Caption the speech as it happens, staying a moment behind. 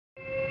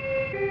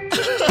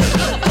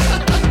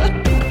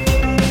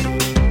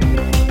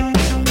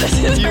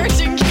is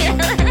urgent care.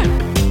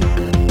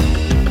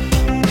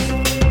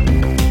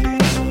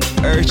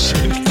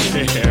 Urgent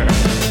care.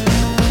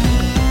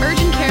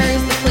 Urgent care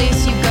is the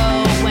place you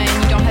go when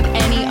you don't have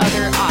any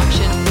other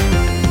option.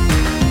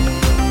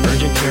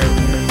 Urgent care.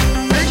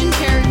 Urgent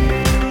care.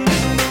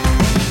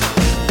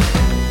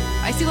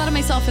 I see a lot of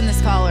myself in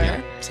this caller.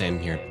 Yeah, same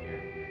here.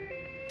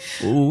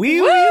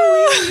 Wee wee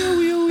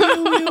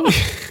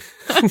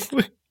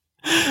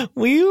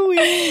wee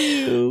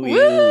wee.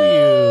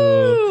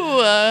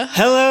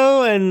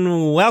 Hello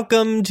and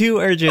welcome to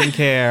Urgent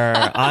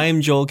Care.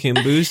 I'm Joel Kim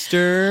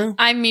Booster.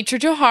 I'm Mitra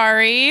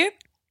Johari.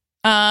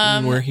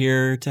 We're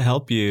here to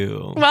help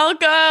you.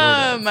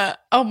 Welcome. Sort of.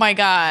 Oh my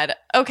God.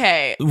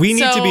 Okay. We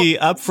need to be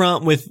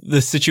upfront with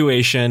the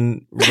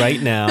situation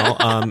right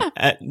now.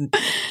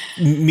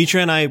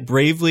 Mitra and I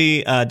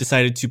bravely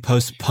decided to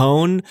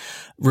postpone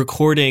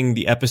recording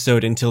the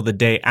episode until the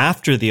day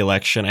after the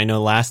election. I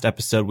know last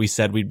episode we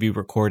said we'd be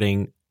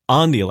recording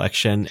on the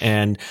election,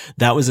 and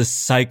that was a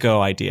psycho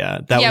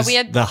idea. That was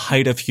the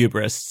height of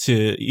hubris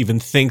to even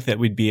think that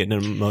we'd be in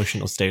an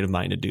emotional state of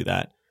mind to do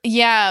that.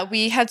 Yeah,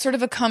 we had sort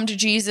of a come to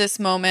Jesus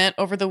moment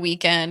over the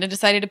weekend and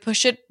decided to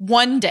push it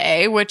one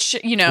day, which,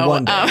 you know.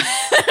 One day.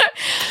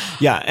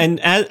 Yeah, and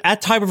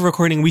at time of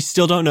recording, we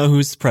still don't know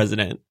who's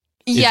president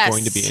is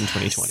going to be in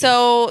 2020.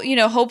 So, you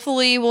know,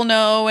 hopefully we'll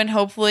know, and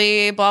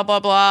hopefully blah, blah,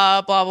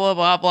 blah, blah, blah,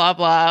 blah, blah,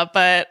 blah.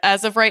 But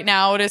as of right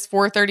now, it is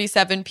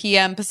 4:37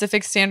 p.m.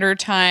 Pacific Standard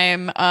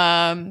Time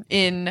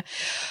in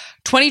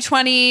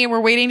 2020.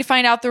 We're waiting to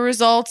find out the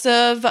results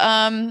of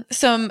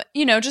some,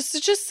 you know,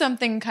 just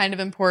something kind of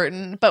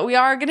important. But we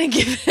are going to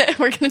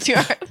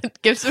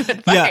give some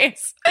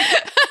advice. Yeah.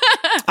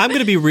 I'm going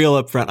to be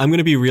real upfront. I'm going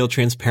to be real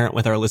transparent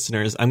with our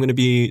listeners. I'm going to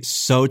be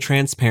so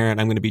transparent.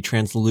 I'm going to be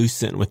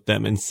translucent with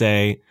them and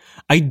say,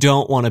 I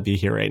don't want to be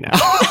here right now.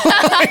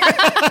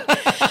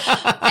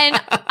 And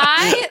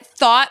I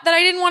thought that I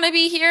didn't want to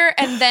be here.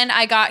 And then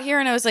I got here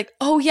and I was like,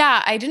 oh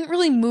yeah, I didn't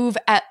really move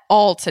at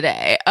all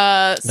today.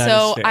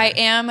 So I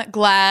am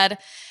glad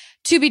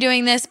to be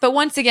doing this. But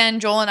once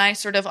again, Joel and I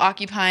sort of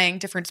occupying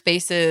different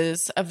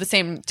spaces of the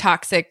same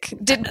toxic,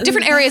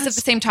 different areas of the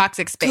same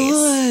toxic space.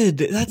 Good.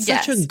 That's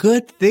such a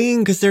good thing,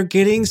 because they're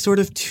getting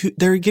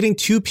they're getting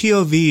two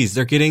POVs.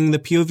 They're getting the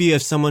POV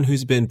of someone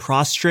who's been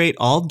prostrate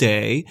all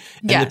day,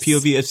 and the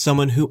POV of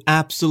someone who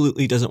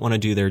absolutely doesn't want to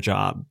do their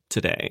job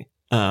today.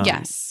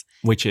 Yes.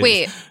 Which is,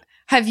 wait,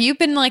 have you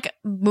been like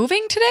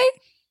moving today?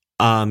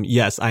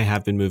 Yes, I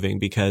have been moving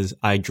because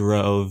I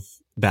drove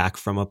back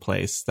from a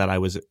place that I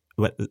was.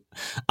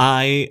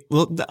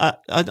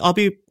 I'll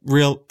be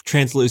real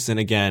translucent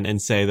again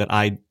and say that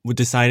I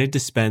decided to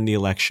spend the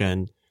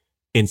election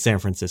in San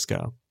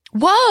Francisco.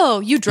 Whoa,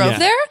 you drove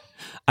there?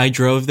 I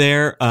drove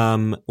there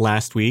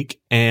last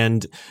week,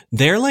 and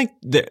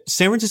San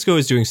Francisco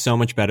is doing so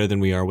much better than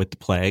we are with the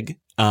plague.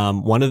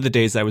 One of the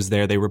days I was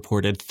there, they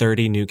reported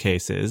 30 new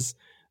cases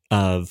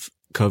of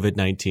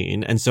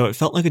COVID-19. And so it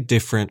felt like a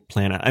different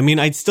planet. I mean,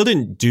 I still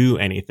didn't do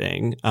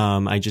anything.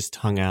 I just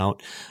hung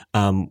out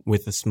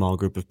with a small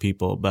group of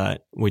people,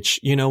 but which,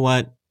 you know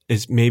what,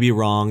 is maybe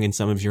wrong in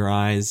some of your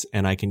eyes,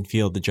 and I can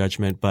feel the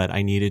judgment, but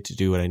I needed to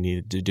do what I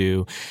needed to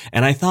do.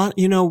 And I thought,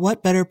 you know,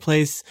 what better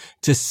place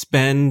to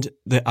spend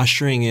the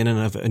ushering in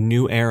of a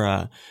new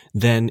era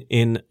than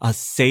in the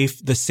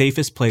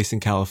safest place in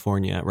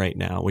California right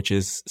now, which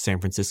is San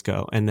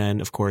Francisco. And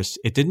then, of course,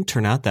 it didn't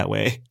turn out that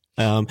way.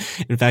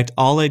 In fact,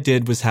 all I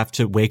did was have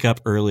to wake up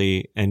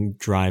early and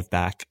drive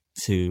back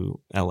to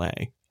LA.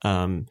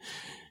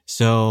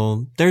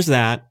 So there's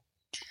that.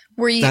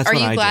 Are you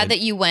glad that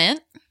you went?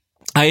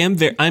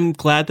 I'm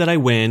glad that I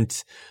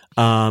went.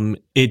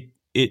 It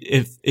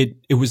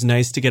was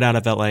nice to get out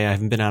of LA. I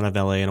haven't been out of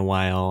LA in a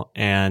while,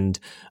 and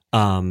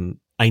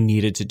I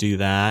needed to do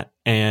that.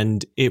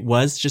 And it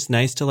was just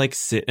nice to like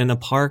sit in a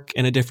park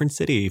in a different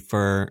city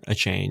for a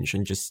change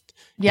and just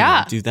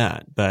do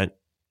that. But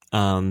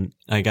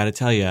I got to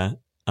tell you,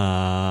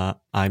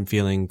 I'm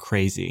feeling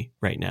crazy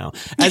right now,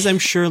 as I'm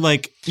sure,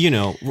 like, you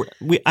know,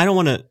 I don't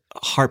want to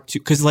harp too,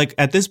 because like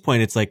at this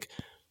point, it's like,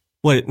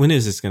 when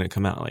is this going to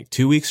come out? Like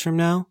 2 weeks from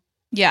now?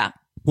 Yeah.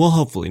 We'll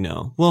hopefully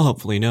know.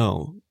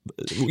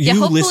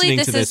 You listening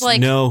to this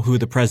know who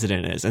the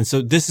president is. And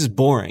so this is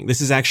boring.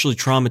 This is actually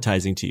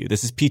traumatizing to you.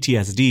 This is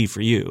PTSD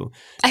for you.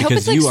 I hope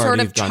it's like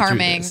sort of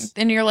charming.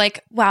 And you're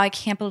like, wow, I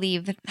can't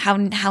believe how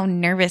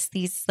nervous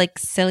these like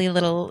silly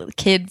little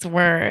kids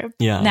were.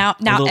 Yeah.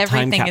 Now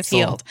everything is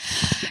healed.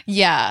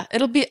 Yeah.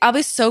 I'll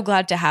be so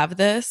glad to have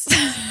this.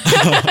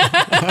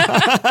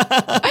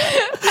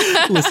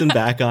 Listen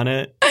back on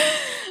it.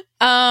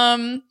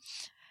 How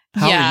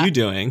are you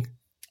doing?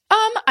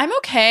 I'm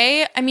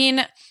okay. I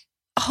mean,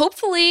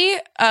 hopefully,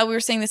 we were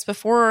saying this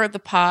before the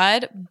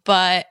pod,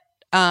 but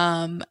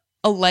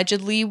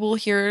allegedly we'll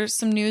hear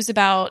some news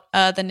about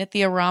the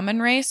Nithya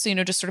Raman race. So, you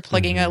know, just sort of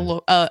plugging a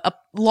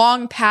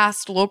long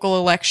past local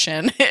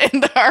election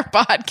into our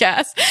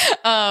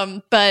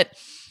podcast. But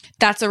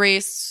that's a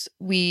race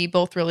we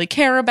both really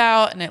care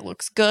about and it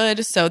looks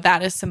good. So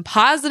that is some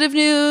positive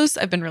news.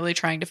 I've been really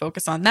trying to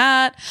focus on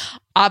that.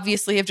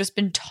 Obviously, I've just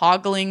been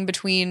toggling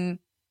between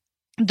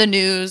the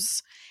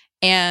news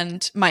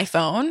and my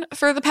phone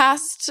for the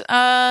past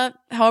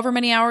however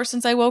many hours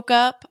since I woke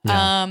up.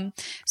 Yeah.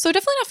 So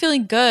definitely not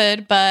feeling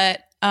good,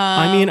 but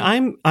I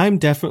mean, I'm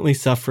definitely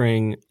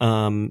suffering.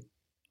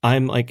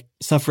 I'm like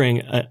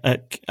suffering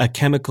a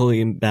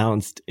chemically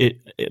imbalanced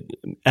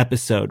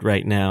episode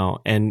right now,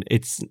 and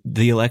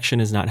the election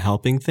is not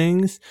helping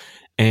things.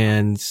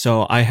 And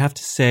so I have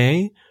to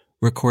say,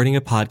 recording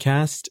a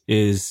podcast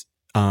is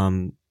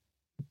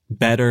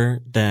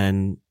better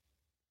than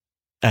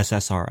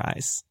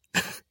SSRIs.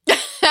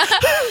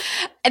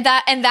 and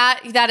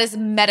that is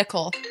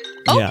medical.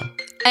 Oh, yeah.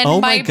 And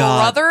oh my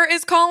God. brother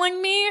is calling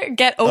me.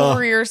 Get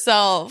over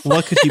yourself.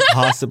 What could he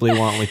possibly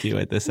want with you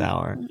at this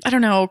hour? I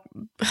don't know.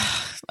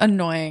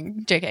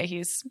 Annoying. JK,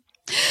 he's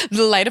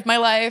the light of my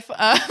life.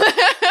 Yeah,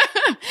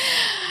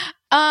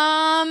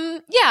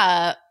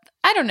 I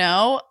don't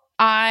know.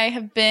 I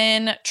have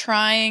been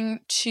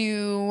trying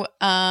to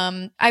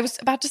I was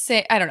about to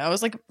say, I don't know. I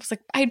was like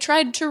I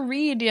tried to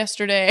read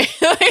yesterday.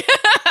 I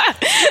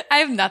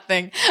have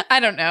nothing. I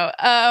don't know.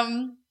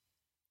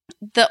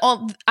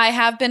 I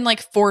have been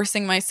like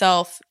forcing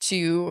myself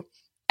to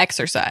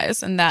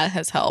exercise, and that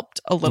has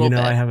helped a little bit.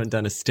 I haven't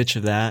done a stitch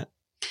of that,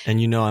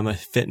 and I'm a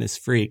fitness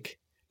freak.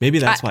 Maybe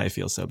that's why I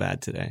feel so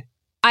bad today.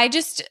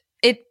 The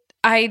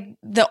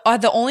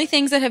only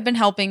things that have been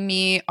helping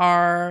me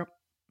are,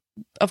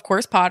 of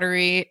course,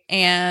 pottery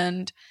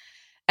and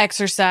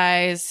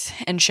exercise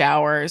and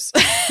showers.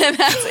 And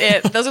that's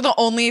it. Those are the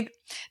only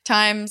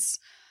times.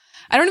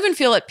 I don't even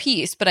feel at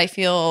peace, but I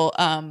feel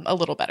a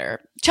little better.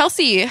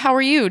 Chelsea, how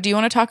are you? Do you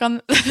want to talk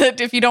on?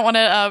 If you don't want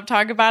to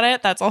talk about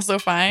it, that's also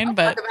fine. I'll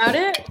but talk about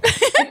it.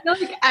 I feel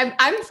like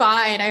I'm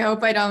fine. I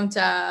hope I don't.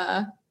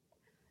 I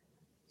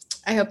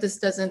hope this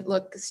doesn't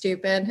look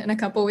stupid in a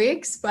couple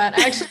weeks, but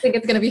I actually think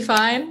it's going to be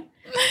fine.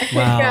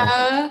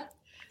 Wow.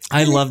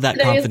 I love that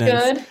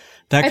confidence.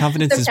 That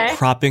confidence is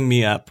propping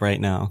me up right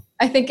now.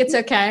 I think it's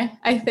okay.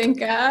 I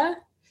think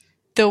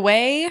the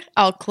way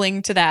I'll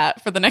cling to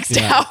that for the next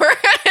hour.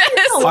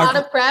 A lot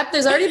of prep.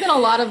 There's already been a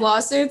lot of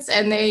lawsuits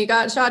and they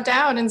got shot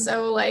down. And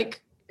so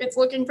it's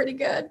looking pretty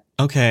good.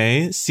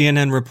 Okay.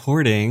 CNN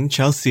reporting,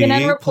 Chelsea,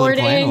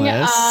 political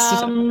analyst,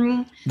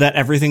 that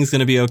everything's going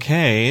to be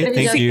okay.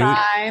 Thank you.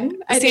 Fine.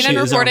 CNN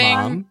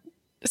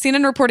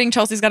reporting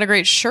Chelsea's got a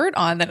great shirt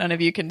on that none of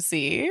you can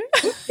see.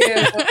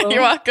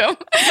 You're welcome.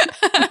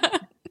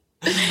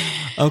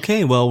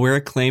 Okay, well,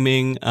 we're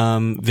claiming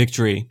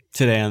victory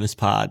today on this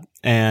pod,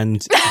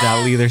 and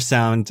that'll either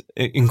sound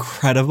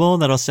incredible,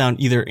 that'll sound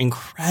either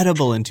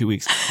incredible in 2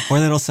 weeks, or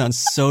that'll sound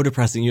so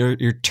depressing.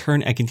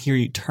 I can hear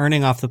you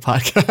turning off the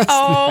podcast.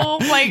 Oh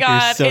my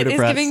God, so it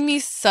depressed. is giving me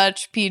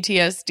such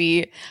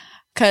PTSD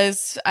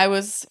because I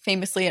was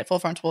famously at Full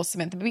Frontal with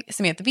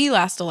Samantha Bee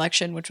last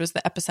election, which was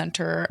the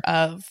epicenter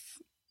of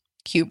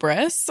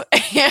hubris,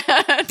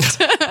 and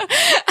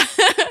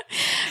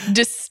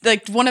just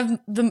like one of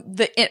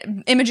the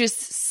images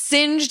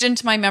singed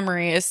into my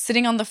memory is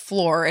sitting on the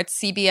floor at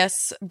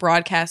CBS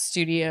broadcast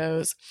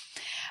studios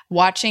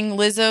watching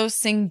Lizzo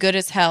sing Good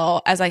as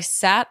Hell as I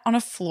sat on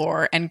a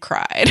floor and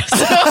cried.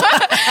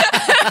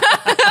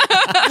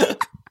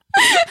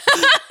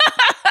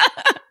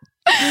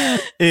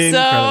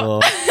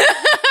 Incredible.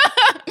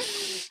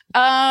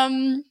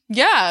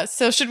 Yeah.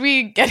 So should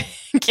we get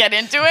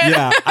into it?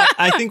 Yeah,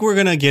 I think we're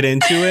gonna get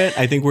into it.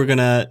 I think we're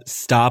gonna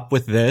stop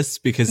with this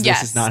because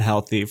this is not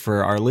healthy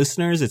for our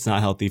listeners. It's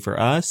not healthy for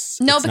us.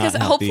 No, because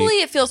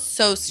hopefully it feels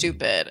so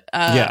stupid.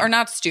 Or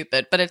not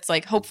stupid, but it's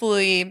like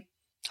hopefully.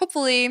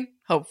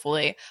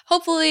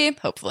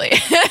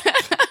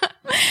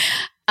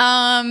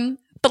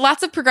 But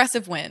lots of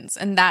progressive wins,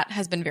 and that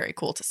has been very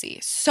cool to see.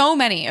 So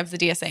many of the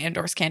DSA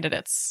endorsed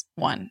candidates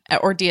won,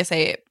 or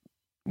DSA,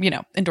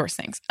 endorse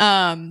things.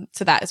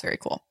 So that is very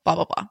cool. Blah,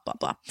 blah, blah, blah,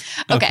 blah.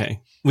 Okay.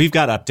 We've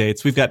got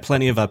updates. We've got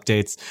plenty of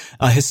updates.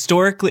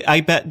 Historically,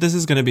 I bet this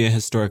is going to be a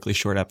historically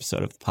short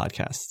episode of the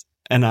podcast.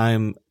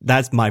 And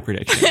that's my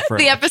prediction. For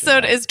the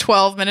episode is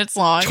 12 minutes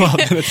long.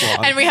 12 minutes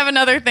long. And we have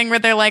another thing where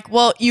they're like,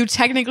 well, you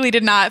technically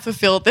did not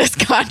fulfill this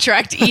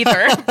contract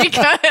either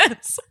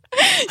because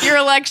your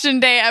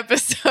election day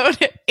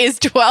episode is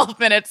 12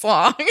 minutes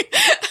long.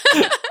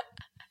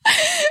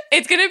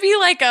 It's going to be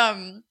like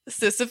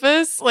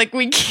Sisyphus. Like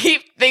we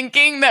keep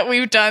thinking that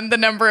we've done the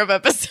number of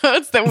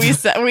episodes that we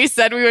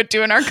said we would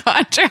do in our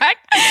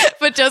contract.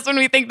 But just when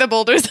we think the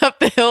boulder's up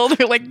the hill,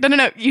 they're like,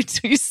 no, you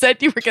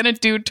said you were going to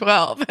do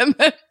 12. And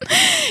then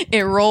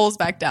it rolls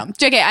back down.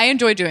 JK, I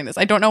enjoy doing this.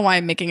 I don't know why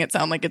I'm making it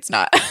sound like it's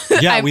not.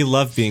 Yeah, we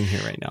love being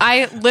here right now.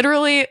 I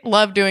literally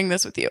love doing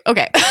this with you.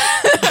 Okay.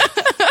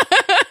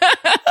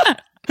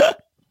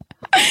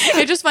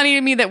 It's just funny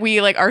to me that we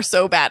are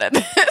so bad at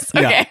this.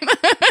 Okay. Yeah.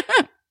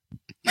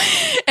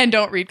 And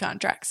don't read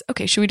contracts.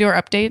 Okay, should we do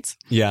our updates?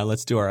 Yeah,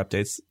 let's do our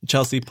updates.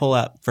 Chelsea, pull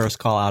that first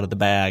call out of the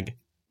bag.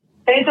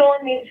 Hey, Joel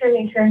and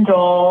Nature and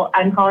Joel.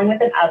 I'm calling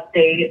with an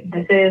update.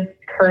 This is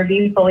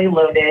Curvy Fully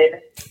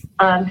Loaded.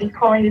 Just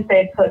calling to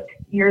say I took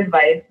your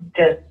advice,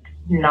 just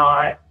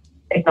not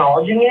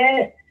acknowledging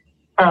it.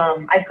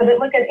 I couldn't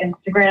look at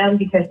Instagram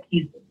because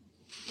he's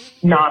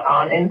not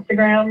on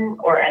Instagram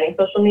or any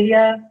social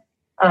media.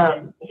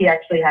 He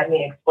actually had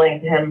me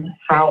explain to him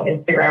how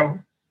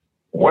Instagram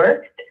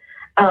worked,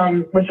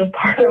 which was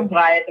part of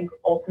why I think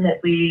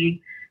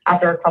ultimately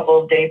after a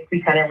couple of dates,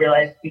 we kind of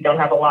realized we don't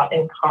have a lot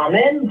in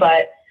common.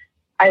 But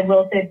I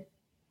will say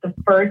the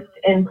first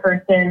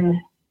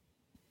in-person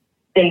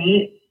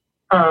date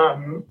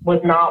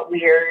was not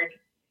weird.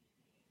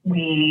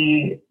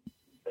 We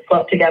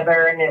slept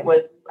together, and it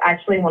was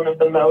actually one of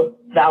the most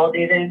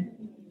validated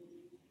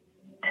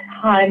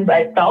times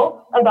I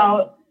felt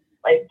about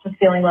like just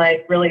feeling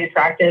like really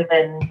attractive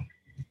and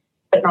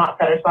but not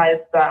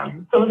fetishized.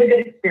 So it was a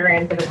good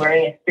experience, a good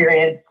learning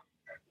experience.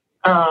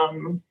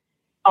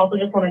 Also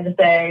just wanted to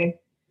say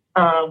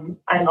I'm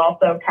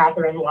also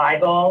Catherine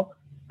Weigel.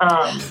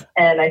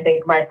 And I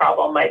think my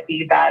problem might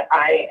be that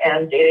I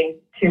am dating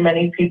too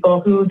many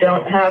people who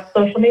don't have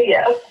social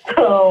media.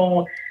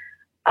 So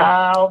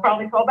I'll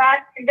probably call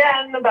back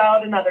again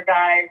about another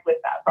guy with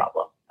that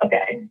problem.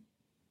 Okay.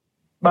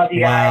 Love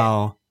you guys.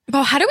 Wow.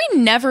 Well, how do we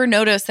never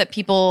notice that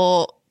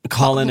people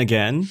Call in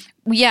again?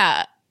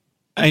 Yeah.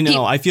 I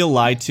know. I feel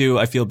lied to.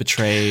 I feel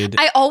betrayed.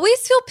 I always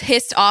feel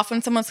pissed off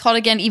when someone's called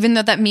again, even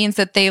though that means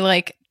that they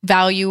like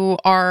value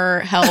our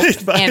help.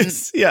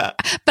 Advice, yeah.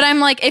 But I'm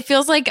like, it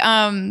feels like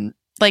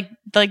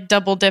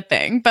double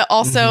dipping, but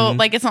also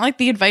like it's not like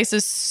the advice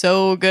is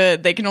so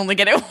good they can only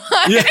get it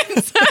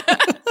once.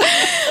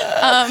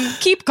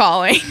 Keep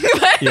calling.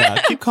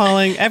 Yeah, keep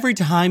calling. Every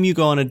time you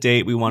go on a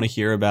date, we want to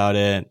hear about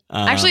it.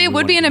 Actually, it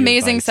would be an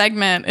amazing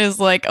segment is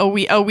like a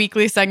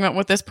weekly segment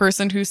with this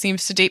person who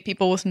seems to date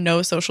people with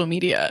no social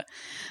media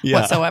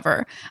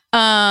whatsoever.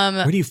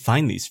 Where do you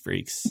find these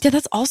freaks? Yeah,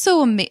 that's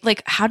also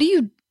like, how do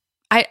you,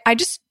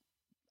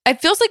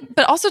 it feels like,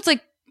 but also it's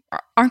like,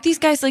 aren't these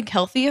guys like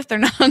healthy if they're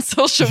not on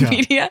social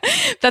media?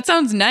 That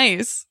sounds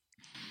nice.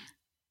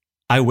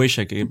 I wish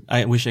I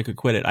could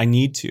quit it. I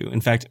need to.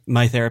 In fact,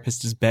 my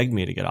therapist has begged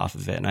me to get off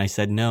of it. And I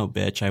said, no,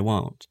 bitch, I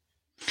won't.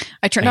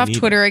 I turned off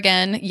Twitter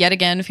yet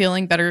again,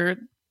 feeling better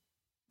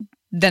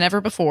than ever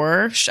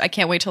before. I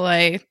can't wait till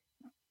I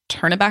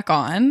turn it back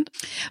on.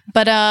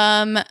 But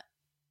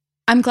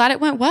I'm glad it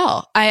went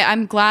well.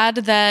 I'm glad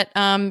that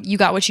you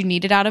got what you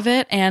needed out of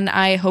it. And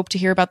I hope to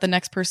hear about the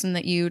next person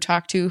that you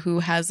talk to who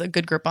has a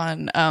good grip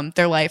on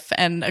their life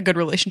and a good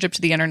relationship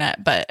to the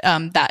internet. But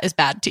that is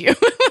bad to you.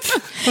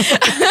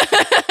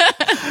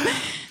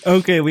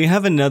 Okay, we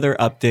have another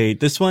update.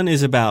 This one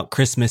is about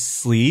Christmas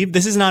sleeve.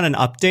 This is not an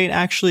update,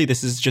 actually.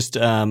 This is just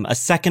a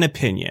second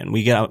opinion.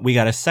 We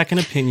got a second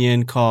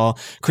opinion call.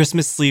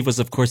 Christmas sleeve was,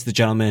 of course, the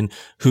gentleman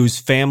whose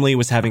family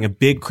was having a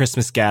big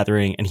Christmas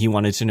gathering, and he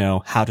wanted to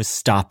know how to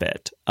stop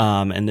it.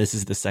 And this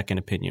is the second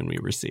opinion we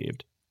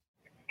received.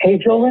 Hey,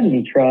 Joel and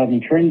Mitra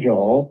and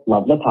Joel,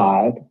 love the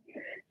pod.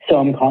 So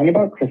I'm calling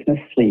about Christmas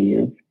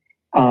sleeve.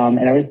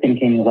 And I was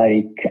thinking,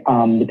 like,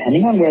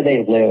 depending on where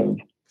they live,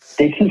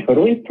 they can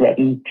totally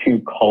threaten to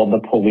call the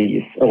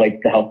police or like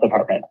the health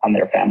department on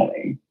their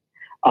family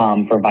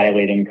for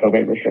violating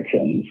COVID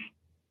restrictions.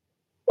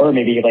 Or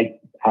maybe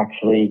like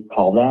actually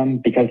call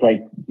them because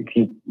like if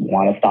you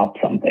want to stop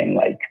something,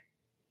 like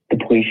the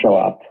police show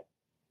up.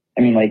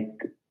 I mean, like,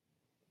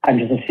 I'm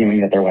just assuming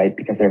that they're white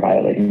because they're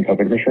violating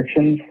COVID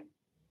restrictions.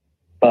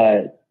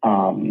 But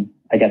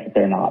I guess if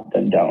they're not,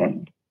 then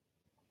don't.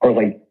 Or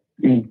like,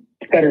 it's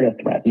better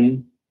to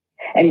threaten.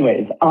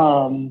 Anyways,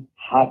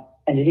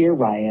 and to hear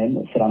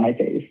Ryan sit on my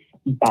face.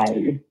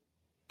 Bye.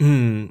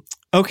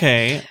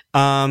 Okay.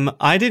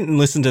 I didn't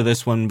listen to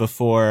this one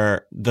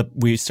before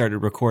we started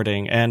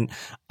recording, and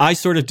I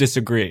sort of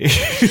disagree.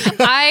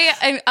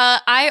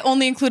 I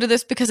only included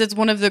this because it's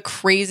one of the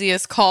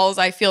craziest calls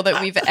I feel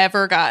that we've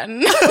ever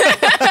gotten.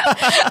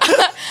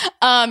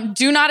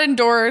 Do not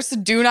endorse,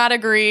 do not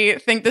agree,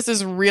 think this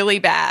is really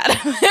bad.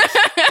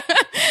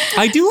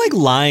 I do like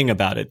lying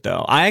about it,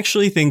 though. I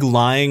actually think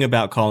lying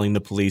about calling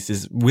the police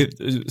is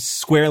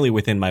squarely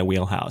within my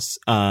wheelhouse.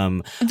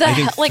 I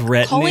think like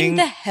threatening, calling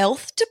the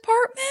health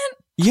department.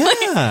 Yeah, like,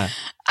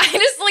 I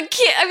just like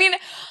can't. I mean,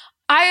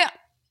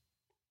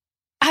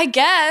 I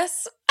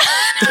guess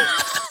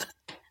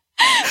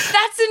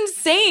that's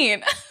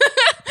insane.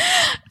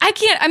 I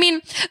can't. I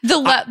mean,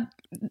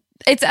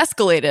 it's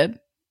escalated.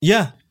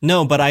 Yeah,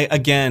 no, but I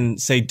again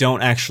say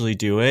don't actually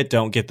do it.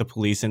 Don't get the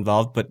police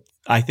involved, but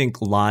I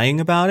think lying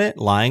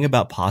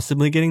about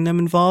possibly getting them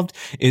involved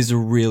is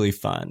really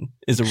fun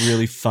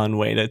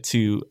way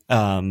to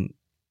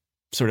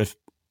sort of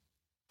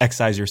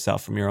excise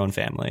yourself from your own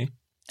family.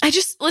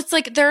 It's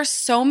like there are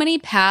so many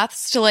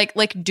paths to like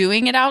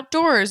doing it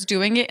outdoors,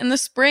 doing it in the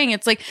spring.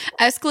 It's like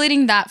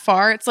escalating that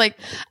far. It's like,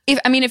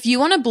 if you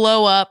want to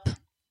blow up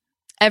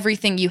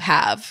everything you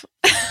have,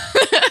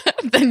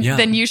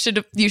 then you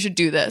should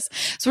do this.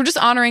 So we're just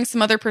honoring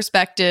some other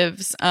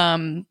perspectives.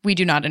 We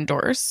do not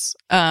endorse,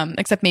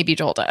 except maybe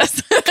Joel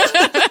does.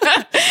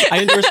 I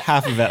endorse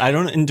half of it. I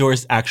don't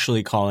endorse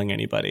actually calling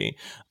anybody,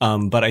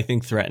 but I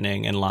think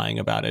threatening and lying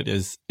about it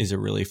is a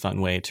really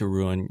fun way to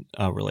ruin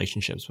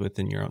relationships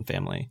within your own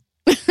family.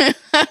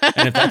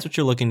 And if that's what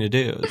you're looking to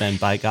do, then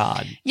by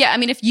God. Yeah, I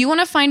mean, if you want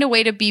to find a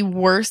way to be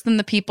worse than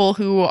the people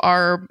who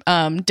are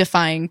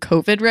defying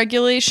COVID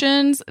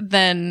regulations,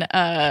 then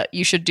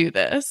you should do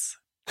this.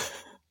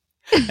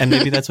 And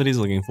maybe that's what he's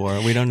looking for.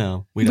 We don't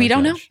know. We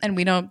don't know, and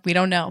we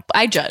don't know.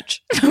 I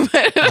judge.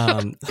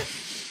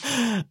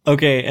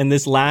 Okay, and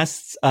this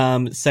last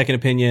second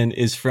opinion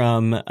is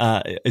from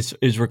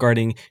is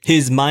regarding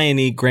his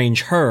Hermione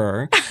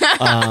Granger,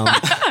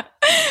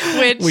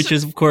 which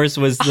is of course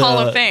was the Hall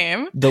of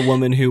Fame, the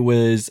woman who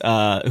was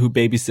who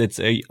babysits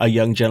a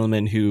young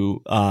gentleman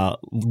who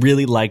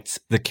really liked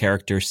the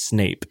character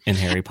Snape in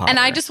Harry Potter. And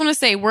I just want to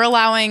say we're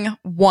allowing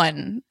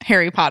one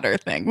Harry Potter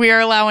thing. We are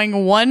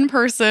allowing one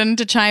person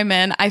to chime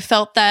in. I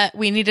felt that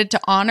we needed to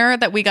honor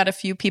that we got a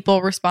few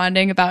people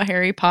responding about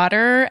Harry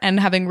Potter and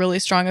having really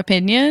strong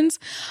opinions,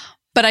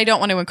 but I don't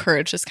want to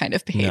encourage this kind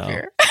of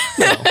behavior.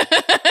 No.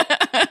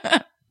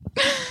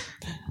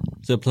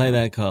 So play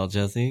that call,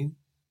 Jesse.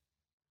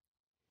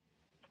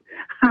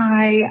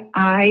 Hi,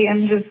 I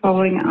am just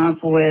following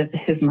up with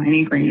his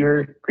Hermione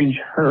Granger,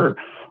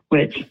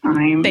 which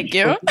I'm Thank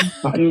you.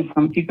 Gotten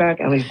some feedback.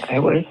 At least I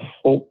would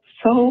hope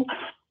so.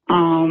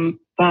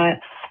 But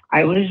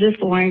I was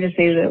just wanting to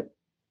say that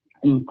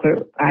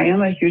I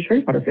am a huge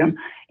Harry Potter fan,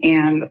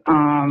 and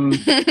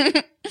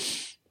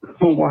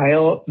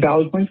while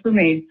valid points were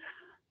made,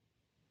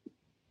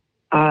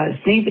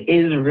 Snape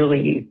is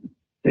really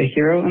the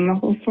hero in the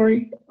whole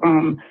story.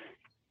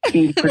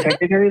 He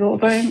protected Harry the whole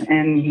time,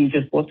 and he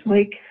just looked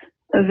like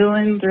a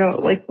villain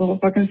throughout like the whole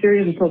fucking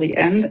series until the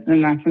end,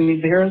 and that's when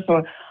he's the hero.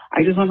 So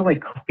I just want to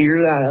like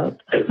clear that up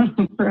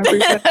for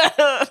everybody.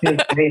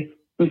 I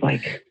was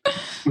like,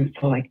 I'm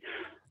still like,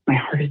 my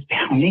heart is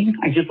pounding.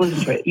 I just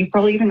listened to it. You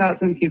probably even got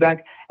some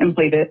feedback and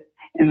played it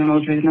in the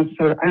most recent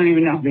episode. I don't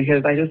even know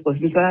because I just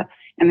listened to that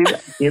and I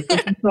did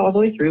listen to it all the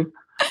way through.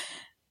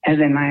 And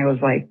then I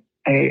was like,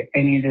 I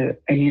need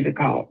to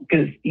call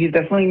because he's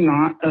definitely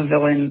not a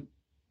villain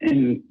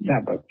in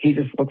that book. He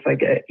just looks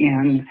like it.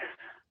 And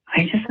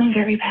I just am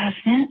very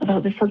passionate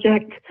about this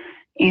subject.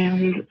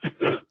 And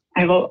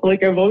I've always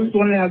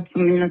wanted to have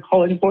something to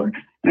call in for.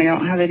 And I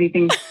don't have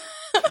anything,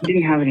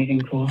 didn't have anything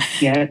cool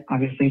yet,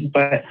 obviously,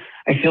 but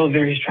I feel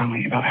very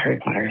strongly about Harry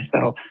Potter.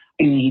 So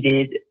I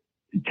needed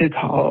to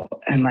call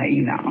and let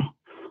you know.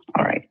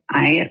 All right.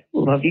 I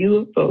love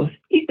you both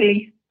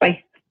equally.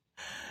 Bye.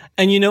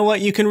 And you know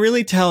what? You can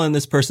really tell in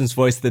this person's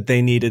voice that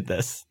they needed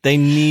this. They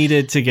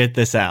needed to get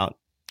this out.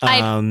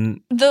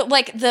 The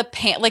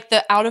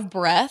out of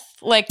breath,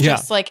 like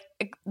just yeah. like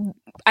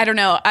I don't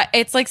know.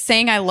 It's like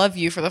saying I love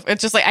you for the.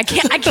 It's just like I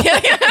can't.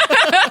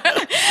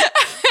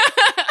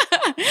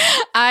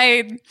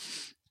 I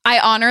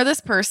honor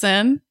this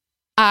person.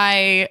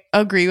 I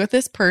agree with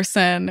this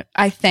person.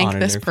 I thank Honor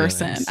this their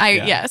person.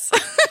 feelings. Yes.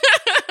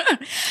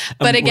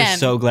 But again, we're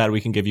so glad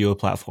we can give you a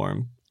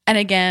platform. And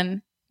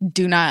again,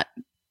 do not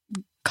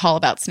call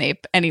about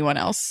Snape anyone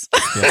else.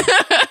 Yeah.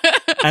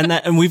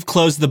 And we've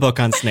closed the book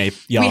on Snape,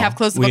 y'all. We have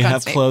closed the book on Snape. We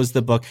have closed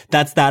the book.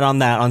 That's that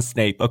on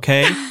Snape,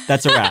 okay?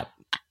 That's a wrap.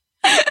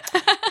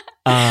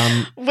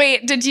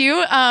 Wait, did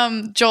you,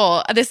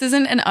 Joel, this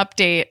isn't an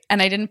update,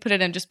 and I didn't put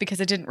it in just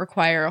because it didn't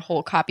require a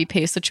whole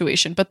copy-paste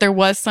situation, but there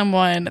was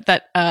someone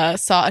that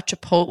saw a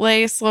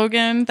Chipotle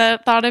slogan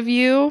that thought of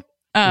you.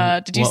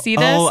 Did you see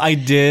this? Oh, I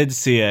did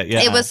see it,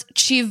 yeah. It was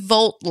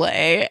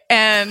Chipotle,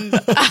 and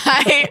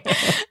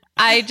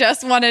I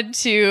just wanted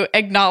to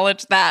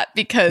acknowledge that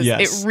because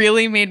it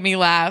really made me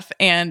laugh,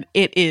 and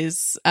it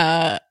is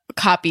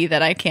copy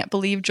that I can't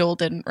believe Joel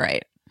didn't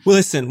write. Well,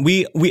 listen,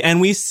 we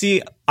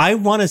see, I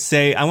want to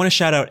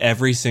shout out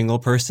every single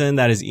person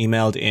that is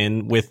emailed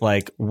in with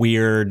like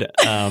weird,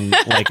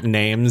 like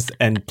names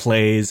and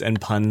plays and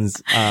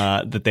puns,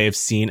 that they have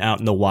seen out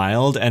in the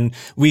wild. And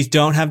we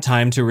don't have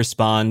time to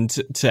respond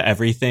to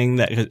everything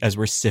that as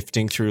we're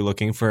sifting through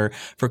looking for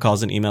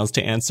calls and emails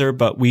to answer,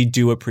 but we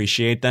do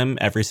appreciate them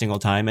every single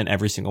time. And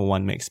every single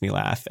one makes me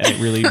laugh. And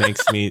it really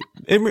makes me,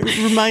 it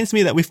reminds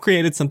me that we've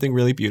created something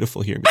really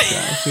beautiful here,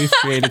 Mika. We've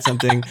created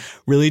something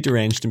really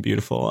deranged and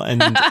beautiful. And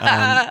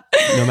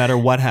no matter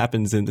what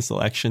happens in this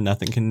election, no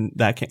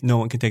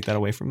one can take that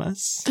away from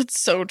us. That's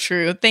so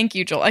true. Thank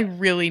you, Joel. I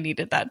really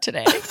needed that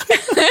today.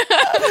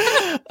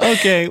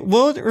 Okay,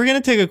 well, we're going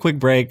to take a quick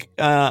break.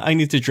 I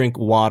need to drink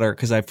water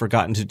because I've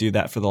forgotten to do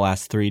that for the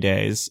last 3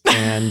 days.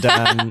 And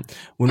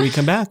when we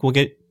come back, we'll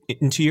get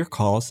into your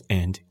calls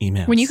and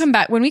emails. When we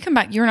come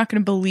back, you're not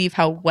going to believe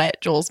how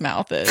wet Joel's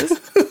mouth is.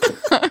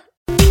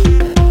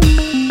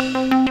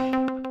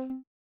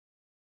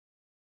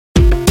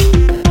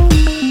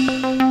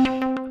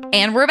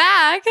 And we're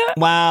back.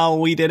 Wow,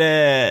 we did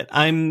it.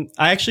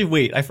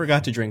 I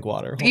forgot to drink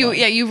water. Hold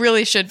on. You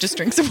really should just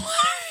drink some water.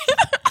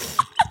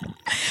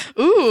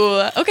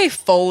 Ooh, okay,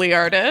 Foley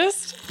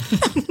artist.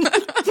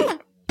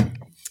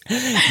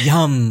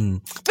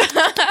 Yum.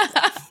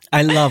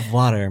 I love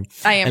water.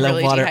 I love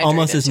really water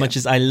almost dehydrated as much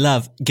as I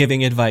love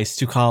giving advice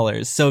to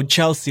callers. So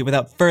Chelsea,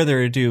 without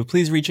further ado,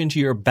 please reach into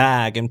your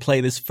bag and play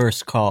this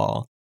first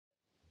call.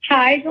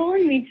 Hi, Joel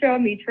and Mitra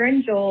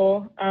and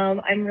Joel.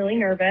 I'm really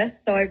nervous,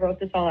 so I wrote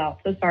this all out.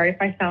 So sorry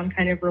if I sound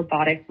kind of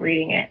robotic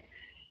reading it.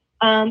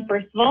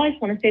 First of all, I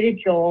just want to say to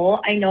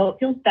Joel, I know it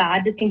feels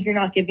bad to think you're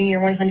not giving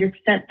your 100%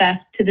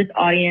 best to this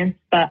audience,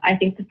 but I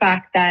think the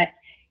fact that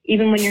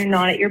even when you're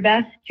not at your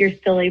best, you're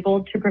still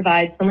able to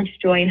provide so much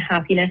joy and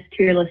happiness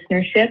to your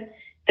listenership,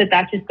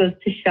 that just goes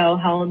to show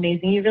how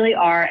amazing you really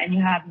are, and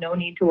you have no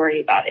need to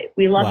worry about it.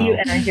 We love you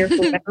and are here for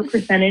whatever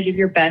percentage of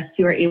your best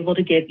you are able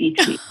to give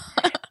each week.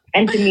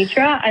 And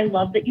Demetra, I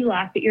love that you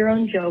laugh at your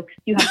own jokes.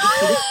 You have the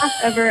cutest laugh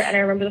ever. And I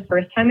remember the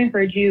first time I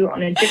heard you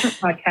on a different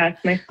podcast,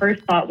 my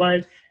first thought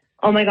was,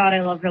 oh my God,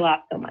 I love her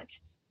laugh so much.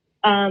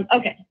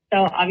 Okay,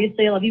 so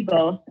obviously I love you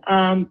both.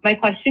 My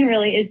question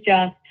really is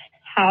just,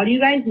 how do you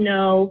guys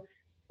know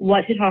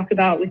what to talk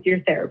about with your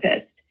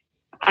therapist?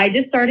 I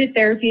just started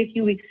therapy a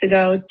few weeks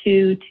ago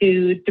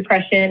to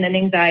depression and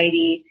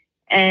anxiety.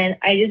 And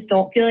I just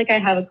don't feel like I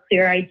have a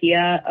clear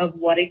idea of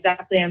what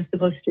exactly I'm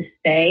supposed to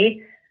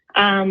say.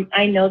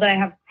 I know that I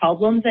have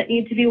problems that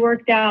need to be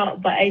worked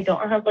out, but I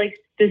don't have like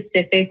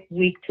specific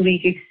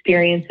week-to-week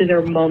experiences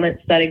or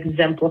moments that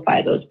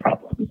exemplify those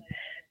problems.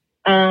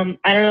 I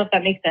don't know if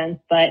that makes sense,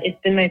 but it's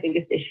been my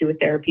biggest issue with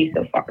therapy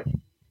so far.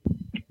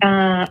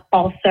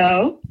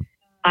 Also,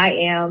 I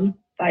am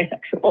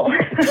bisexual.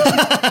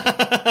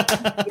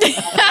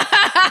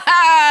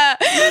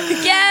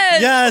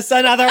 Yes. Yes,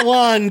 another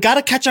one.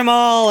 Gotta catch them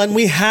all, and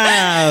we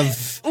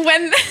have.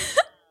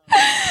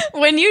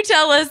 When you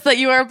tell us that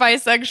you are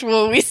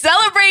bisexual, we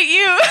celebrate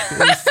you.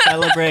 We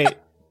celebrate.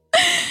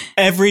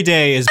 Every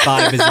day is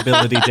Bi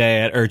Visibility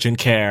Day at Urgent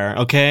Care,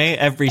 okay?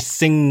 Every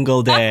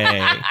single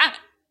day.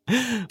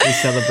 We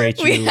celebrate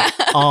you,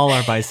 all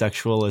our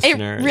bisexual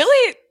listeners.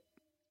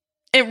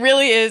 It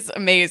really is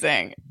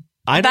amazing.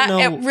 I don't know.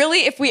 It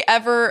really, if we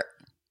ever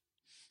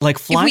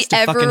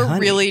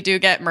really do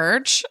get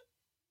merch,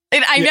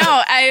 and I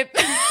know,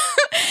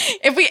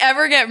 if we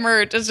ever get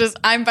merch, it's just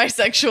I'm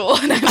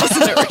bisexual and I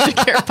listen to Urgent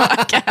Care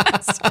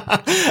podcast.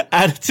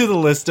 Add it to the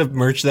list of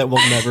merch that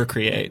we'll never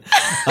create.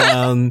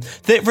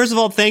 First of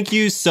all, thank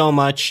you so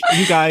much,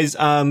 you guys.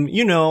 I'm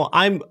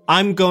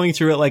going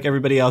through it like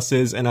everybody else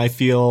is, and I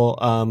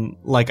feel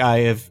like I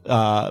have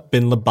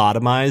been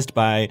lobotomized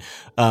by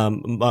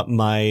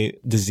my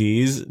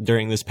disease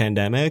during this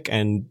pandemic,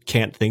 and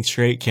can't think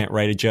straight, can't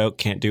write a joke,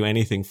 can't do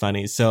anything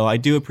funny. So I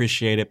do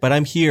appreciate it, but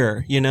I'm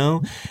here,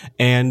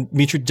 and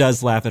Mitra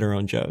does laugh at her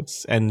own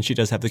jokes, and she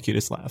does have the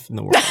cutest laugh in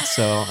the world.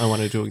 So I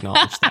wanted to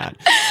acknowledge that.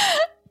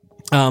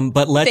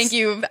 But let's. Thank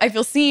you. I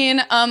feel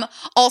seen.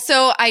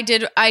 Also, I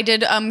did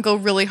go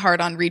really hard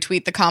on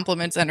retweet the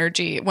compliments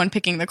energy when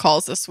picking the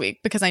calls this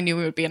week, because I knew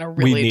we would be in a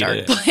really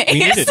dark place. We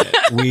needed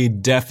it. We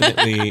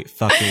definitely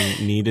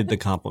fucking needed the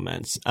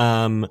compliments.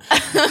 But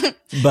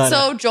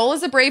so Joel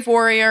is a brave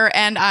warrior,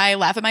 and I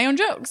laugh at my own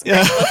jokes.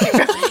 Yeah.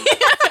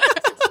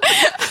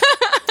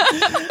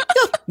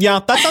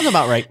 Yeah, that sounds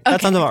about right.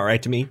 That sounds about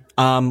right to me.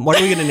 What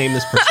are we going to name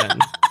this person?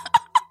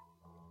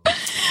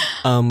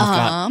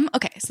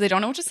 Okay, so they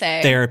don't know what to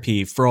say.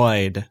 Therapy,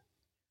 Freud.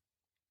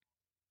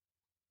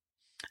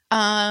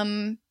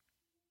 Oh,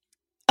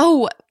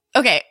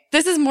 okay.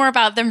 This is more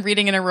about them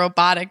reading in a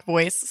robotic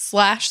voice /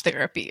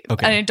 therapy.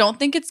 Okay. And I don't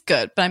think it's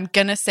good, but I'm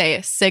gonna say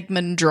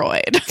Sigmund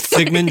Droid.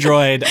 Sigmund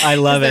Droid. I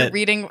love it.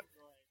 Reading.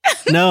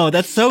 No,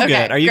 that's so Okay,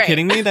 good. Are you great.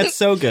 kidding me? That's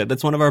so good.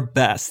 That's one of our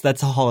best.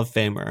 That's a Hall of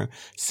Famer.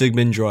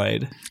 Sigmund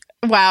Droid.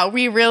 Wow,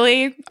 we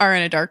really are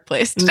in a dark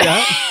place today.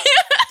 Yeah.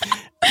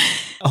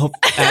 Oh,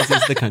 as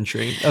is the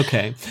country.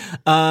 Okay.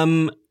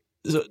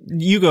 So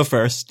you go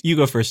first. You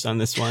go first on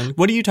this one.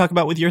 What do you talk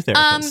about with your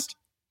therapist?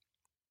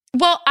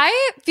 Well,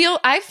 I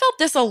felt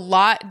this a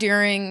lot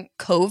during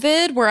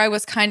COVID, where I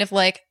was kind of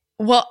like,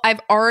 well,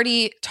 I've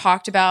already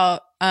talked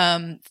about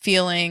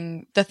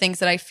feeling the things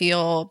that I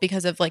feel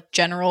because of like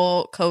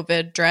general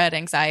COVID dread,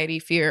 anxiety,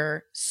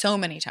 fear so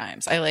many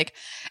times.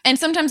 And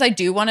sometimes I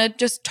do want to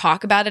just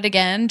talk about it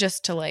again,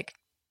 just to like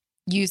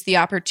use the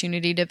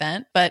opportunity to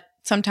vent. But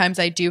sometimes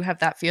I do have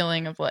that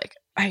feeling of like,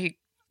 I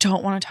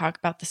don't want to talk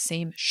about the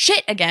same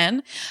shit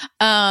again.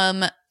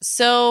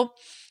 So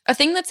a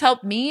thing that's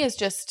helped me is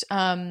just,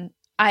 I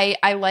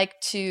like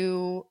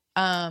to,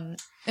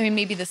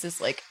 maybe this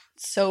is like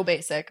so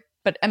basic,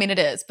 but I mean, it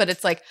is, but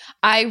it's like,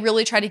 I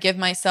really try to give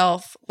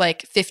myself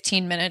like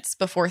 15 minutes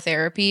before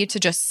therapy to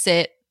just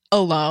sit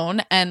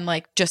alone and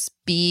like just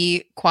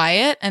be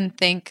quiet and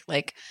think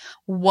like,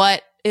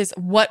 what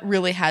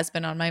really has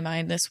been on my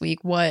mind this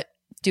week? What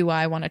do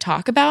I want to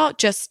talk about,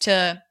 just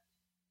to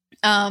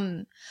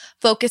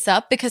focus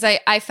up? Because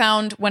I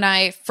found when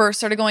I first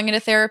started going into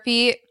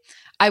therapy,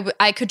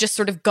 I could just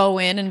sort of go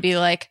in and be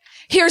like,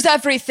 here's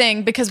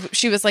everything, because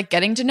she was like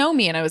getting to know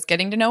me and I was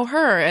getting to know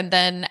her. And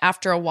then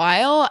after a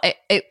while,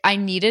 I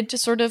needed to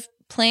sort of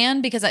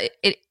plan, because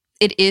it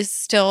is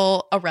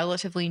still a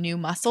relatively new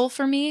muscle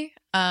for me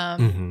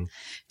to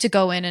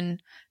go in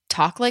and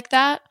talk like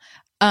that.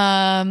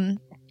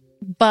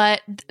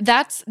 But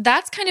that's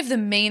kind of the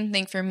main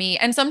thing for me.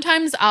 And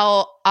sometimes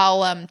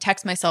I'll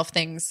text myself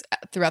things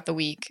throughout the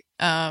week.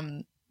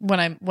 When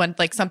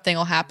like something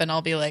will happen,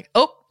 I'll be like,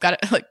 oh, gotta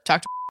like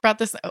talk to her about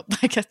this. Oh,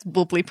 I guess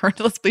we'll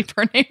let's bleep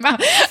her name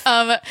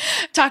out.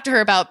 Talk to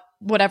her about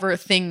whatever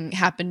thing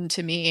happened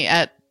to me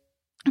at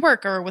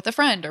work or with a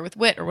friend or with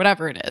Wit or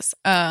whatever it is.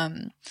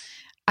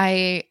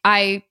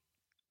 I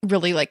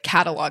really like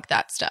catalog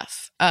that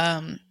stuff.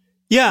 Like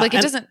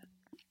it doesn't.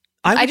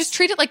 I just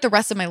treat it like the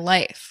rest of my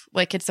life.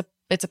 Like it's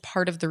a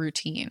part of the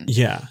routine.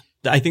 Yeah.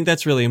 I think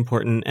that's really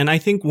important. And I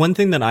think one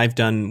thing that I've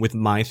done with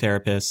my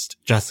therapist,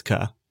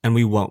 Jessica, and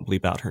we won't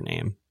bleep out her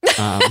name.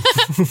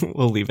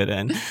 We'll leave it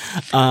in.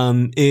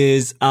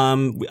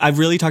 I've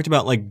really talked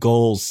about like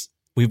goals.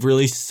 We've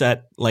really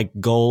set like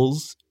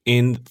goals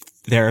in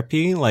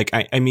therapy. Like,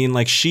 I mean,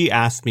 like she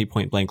asked me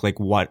point blank, like,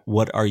 what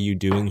are you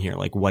doing here?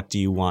 Like, what do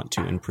you want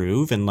to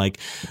improve? And like,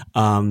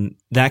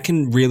 that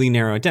can really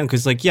narrow it down.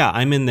 Cause like, yeah,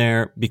 I'm in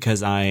there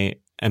because I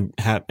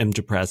am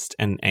depressed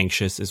and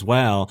anxious as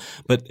well.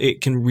 But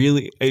it's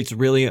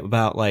really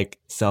about like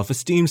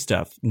self-esteem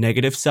stuff,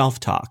 negative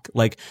self-talk,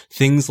 like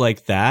things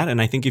like that.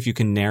 And I think if you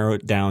can narrow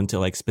it down to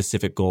like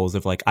specific goals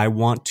of like, I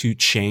want to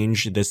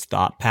change this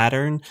thought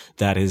pattern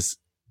that is,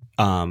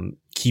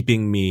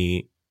 keeping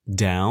me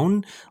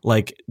down,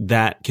 like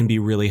that can be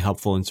really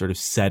helpful in sort of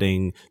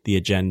setting the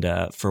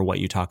agenda for what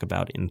you talk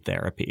about in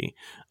therapy.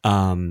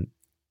 And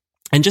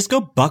just go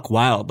buck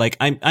wild. Like,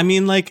 I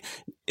mean, like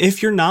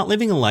if you're not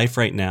living a life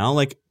right now,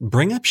 like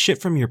bring up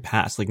shit from your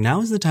past. Like now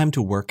is the time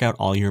to work out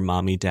all your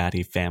mommy,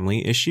 daddy,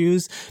 family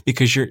issues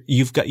because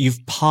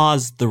you've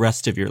paused the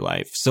rest of your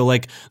life. So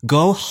like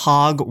go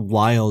hog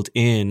wild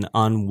in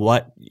on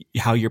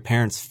how your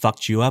parents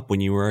fucked you up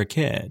when you were a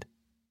kid.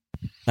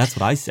 That's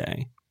what I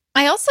say.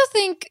 I also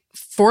think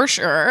for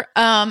sure.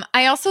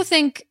 I also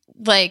think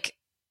like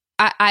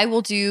I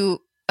will do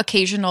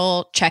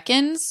occasional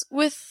check-ins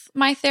with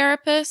my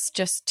therapist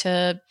just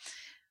to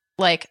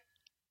like,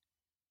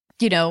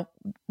 you know,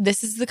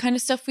 this is the kind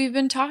of stuff we've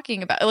been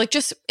talking about. Like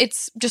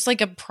it's just like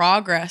a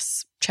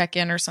progress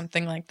check-in or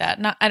something like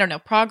that. I don't know,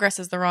 progress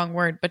is the wrong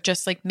word, but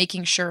just like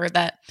making sure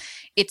that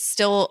it's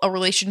still a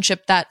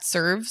relationship that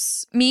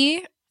serves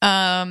me.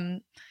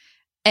 And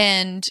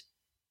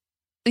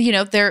you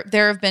know, there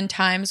have been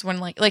times when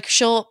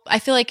she'll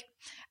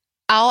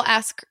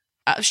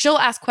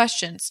ask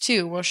questions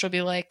too, where she'll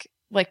be like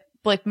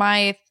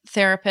my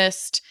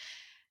therapist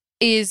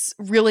is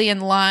really in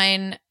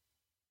line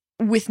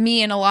with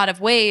me in a lot of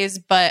ways,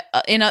 but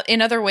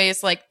in other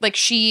ways, like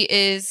she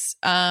is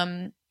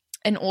an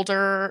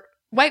older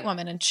white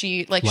woman, and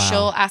she like Wow.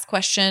 she'll ask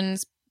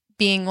questions,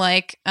 being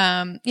like,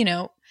 you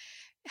know,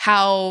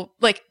 how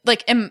like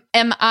am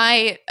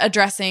I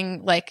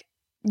addressing like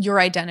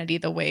your identity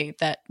the way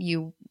that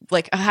you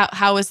like,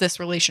 how is this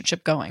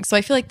relationship going? So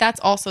I feel like that's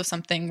also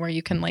something where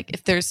you can like,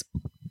 if there's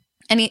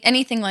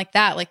anything like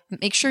that, like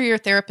make sure your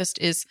therapist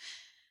is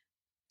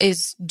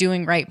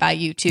doing right by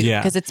you too. Yeah.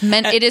 Because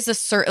it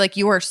is like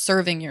you are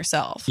serving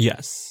yourself.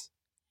 Yes.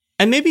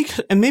 And maybe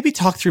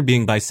talk through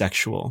being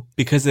bisexual,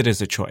 because it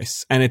is a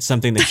choice and it's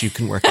something that you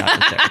can work out in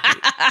therapy.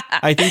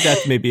 I think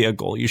that's maybe a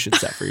goal you should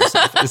set for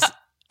yourself is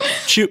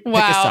pick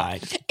a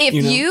side.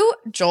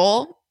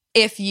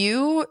 If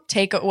you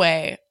take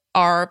away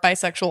our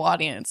bisexual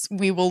audience,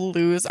 we will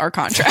lose our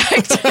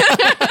contract.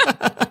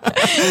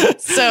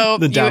 So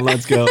the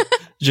downloads go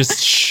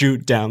just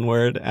shoot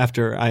downward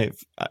after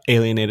I've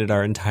alienated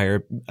our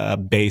entire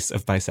base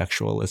of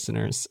bisexual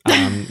listeners.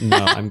 No,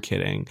 I'm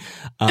kidding.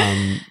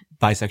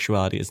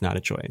 Bisexuality is not a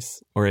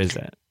choice, or is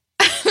it?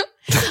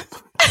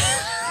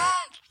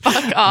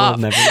 Fuck off.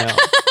 We'll never know.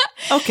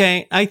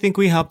 Okay, I think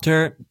we helped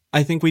her.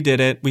 I think we did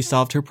it. We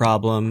solved her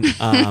problem.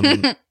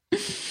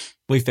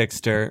 We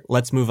fixed her.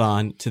 Let's move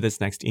on to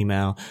this next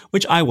email,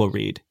 which I will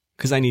read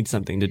because I need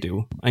something to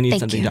do. I need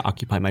something to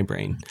occupy my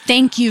brain.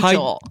 Thank you,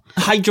 Joel.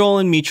 Hi, Joel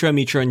and Mitra.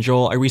 Mitra and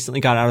Joel. I recently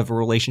got out of a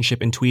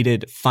relationship and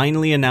tweeted,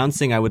 finally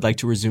announcing I would like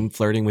to resume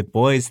flirting with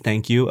boys.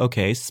 Thank you.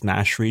 Okay,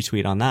 smash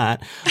retweet on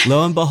that.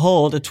 Lo and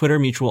behold, a Twitter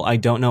mutual I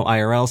don't know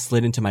IRL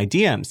slid into my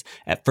DMs.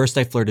 At first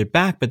I flirted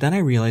back, but then I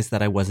realized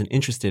that I wasn't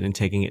interested in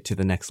taking it to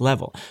the next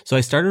level. So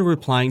I started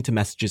replying to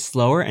messages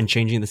slower and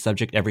changing the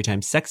subject every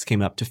time sex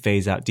came up to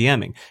phase out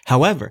DMing.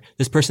 However,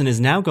 this person is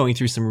now going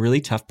through some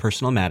really tough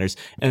personal matters,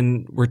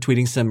 and we're tweeting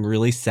some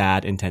really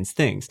sad, intense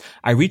things.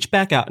 I reached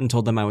back out and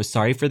told them I was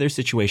sorry for their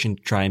situation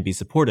to try and be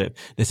supportive.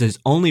 This has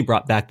only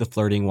brought back the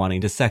flirting,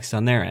 wanting to sex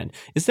on their end.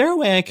 Is there a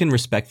way I can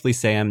respectfully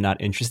say I'm not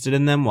interested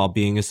in them while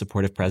being a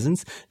supportive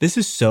presence? This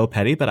is so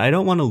petty, but I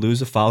don't want to lose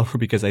a follower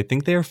because I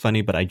think they are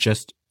funny, but I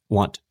just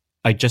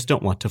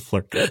don't want to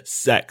flirt.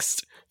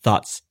 Sexed.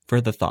 Thoughts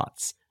for the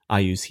thoughts. I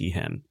use he,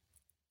 him.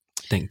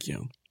 Thank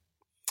you.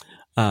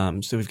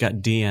 So we've got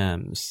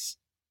DMs.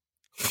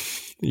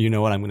 You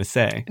know what I'm going to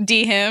say.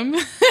 D him.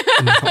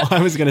 No, I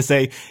was going to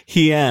say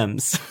he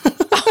M's.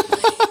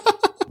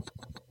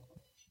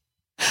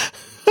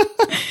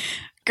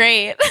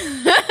 Great.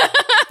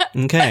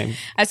 Okay.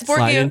 I support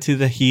Slide you. into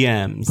the he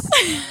M's.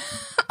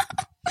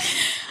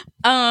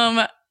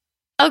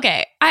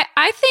 Okay.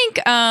 I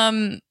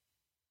think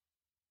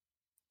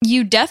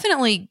you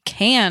definitely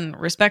can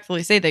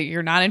respectfully say that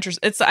you're not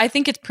interested. I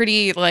think it's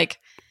pretty like,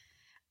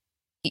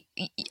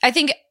 I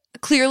think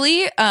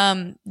clearly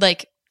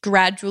like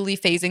gradually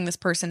phasing this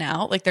person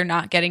out, like they're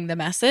not getting the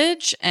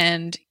message,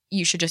 and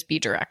you should just be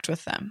direct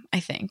with them, I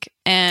think.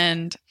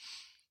 And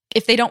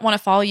if they don't want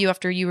to follow you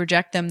after you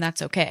reject them,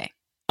 that's okay.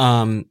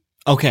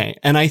 Okay.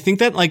 And I think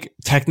that like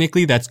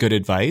technically that's good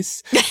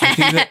advice.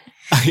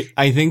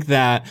 I think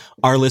that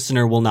our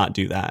listener will not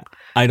do that.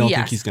 I don't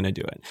think he's going to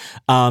do it.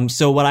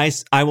 So what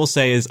I will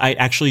say is I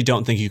actually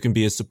don't think you can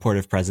be a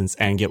supportive presence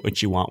and get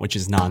what you want, which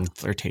is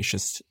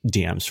non-flirtatious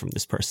DMs from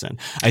this person.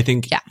 I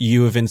think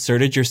you have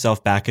inserted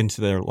yourself back into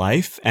their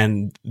life,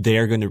 and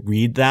they're going to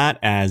read that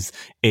as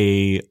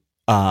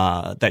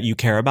that you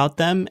care about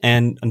them.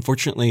 And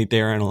unfortunately,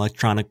 they're an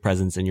electronic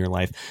presence in your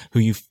life who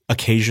you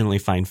occasionally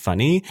find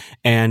funny.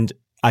 And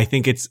I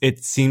think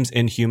it seems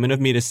inhuman of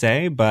me to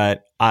say,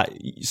 but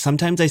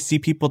sometimes I see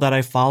people that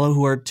I follow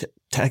who are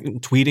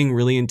tweeting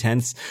really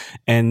intense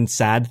and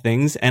sad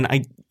things, and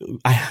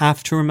I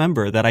have to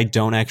remember that I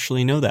don't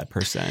actually know that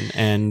person,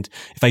 and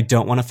if I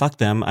don't want to fuck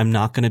them, I'm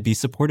not going to be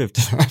supportive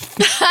to them.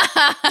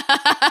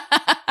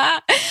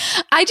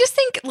 I just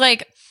think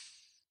like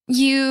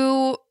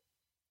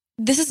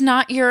this is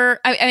not your,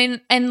 I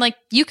mean, and like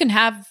you can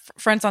have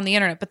friends on the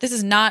internet, but this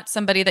is not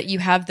somebody that you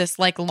have this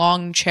like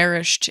long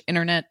cherished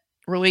internet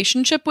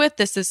relationship with.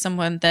 This is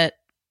someone that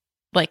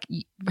like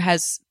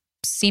has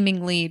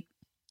seemingly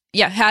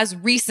has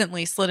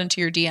recently slid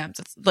into your DMs.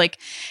 It's like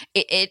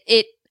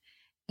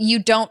you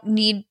don't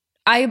need,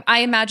 I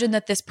imagine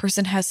that this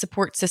person has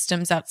support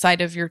systems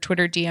outside of your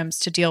Twitter DMs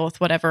to deal with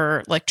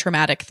whatever like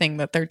traumatic thing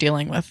that they're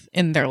dealing with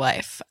in their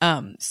life.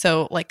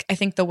 So like, I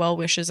think the well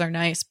wishes are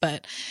nice,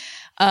 but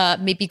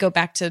maybe go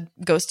back to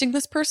ghosting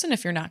this person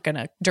if you're not going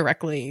to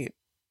directly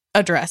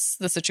address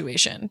the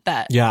situation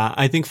that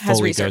I think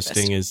fully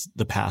ghosting is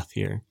the path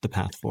here, the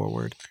path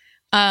forward.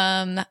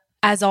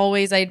 As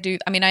always, I do.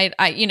 I mean, I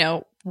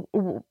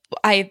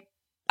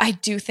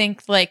do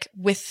think like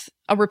with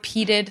a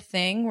repeated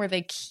thing where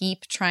they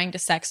keep trying to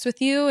sex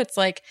with you, it's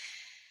like,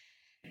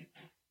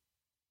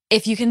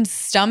 if you can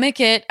stomach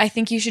it, I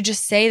think you should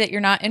just say that you're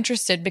not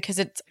interested, because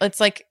it's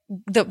like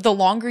the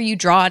longer you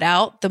draw it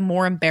out, the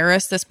more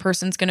embarrassed this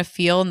person's going to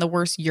feel and the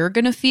worse you're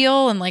going to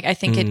feel. And like, I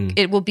think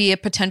it will be a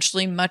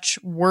potentially much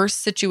worse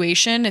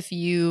situation if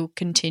you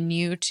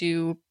continue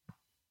to,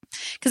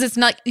 because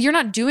you're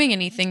not doing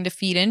anything to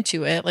feed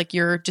into it. Like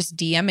you're just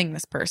DMing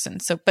this person.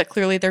 So, but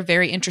clearly they're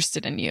very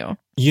interested in you.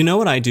 You know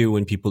what I do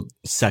when people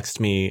sext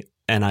me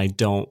and I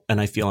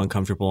feel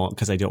uncomfortable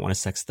because I don't want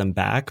to sext them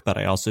back, but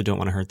I also don't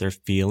want to hurt their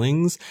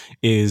feelings,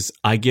 is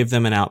I give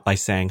them an out by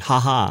saying,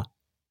 haha.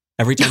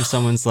 Every time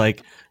someone's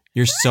like,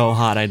 you're so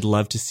hot, I'd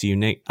love to see you,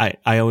 Nick.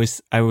 I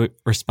would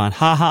respond,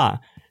 haha.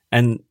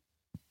 And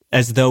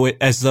as though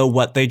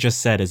what they just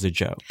said is a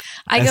joke.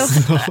 I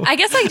guess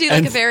I do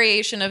like a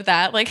variation of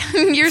that. Like,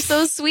 you're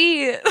so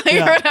sweet, like,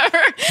 or whatever.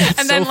 That's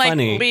and then so like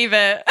funny. Leave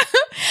it.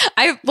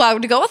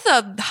 To go with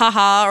the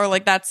haha or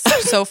like that's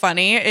so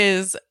funny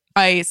is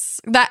ice.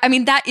 That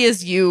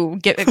is you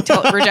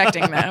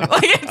rejecting them.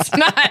 Like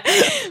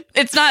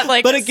it's not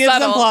like, but it gives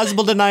subtle. them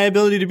plausible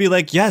deniability to be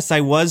like, yes, I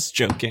was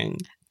joking.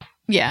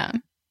 Yeah.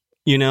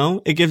 You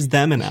know, it gives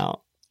them an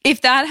out.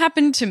 If that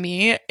happened to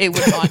me, it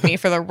would haunt me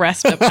for the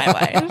rest of my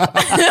life.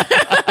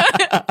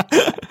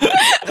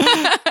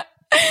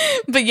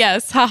 But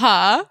yes,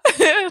 haha.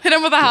 Hit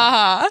him with a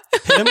haha.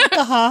 Hit him with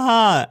a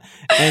haha.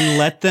 And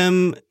let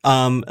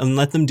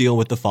them deal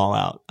with the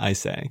fallout, I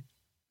say.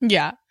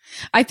 Yeah.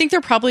 I think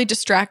they're probably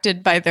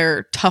distracted by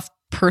their tough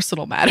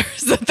personal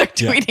matters that they're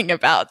tweeting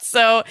about.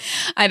 So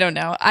I don't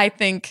know. I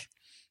think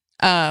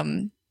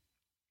no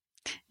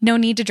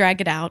need to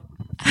drag it out.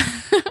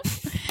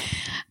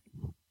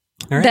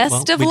 All right,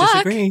 Best of luck.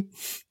 Disagree,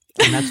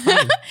 and that's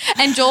fine.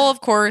 And Joel, of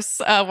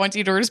course, wants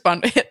you to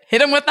respond.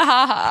 Hit him with the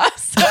haha.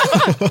 So.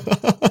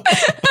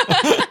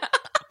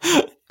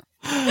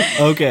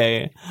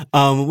 Okay.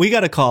 We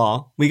got a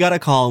call,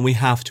 and we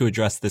have to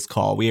address this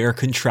call. We are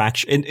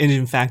and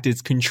in fact,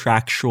 it's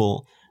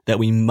contractual that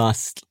we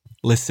must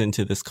listen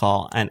to this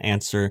call and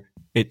answer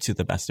it to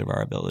the best of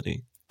our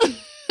ability.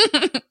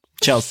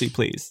 Chelsea,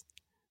 please.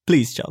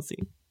 Please,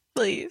 Chelsea.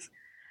 Please.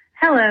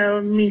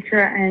 Hello,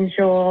 Mitra and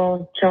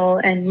Joel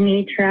and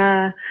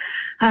Mitra.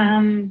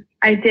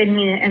 I did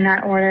mean it in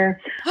that order.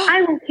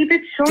 I will keep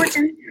it short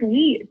and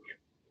sweet.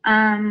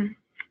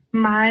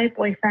 My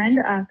boyfriend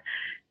of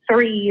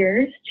 3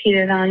 years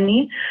cheated on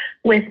me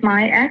with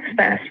my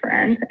ex-best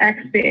friend, ex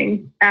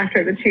being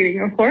after the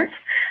cheating, of course.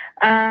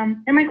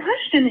 And my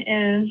question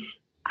is,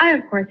 I,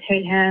 of course,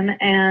 hate him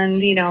and,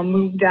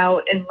 moved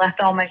out and left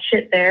all my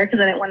shit there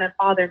because I didn't want to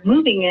bother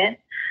moving it.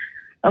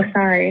 Oh,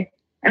 sorry.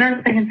 I don't know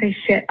if I can say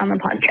shit on the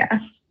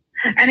podcast.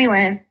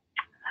 Anyway,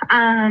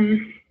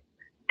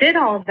 did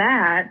all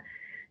that.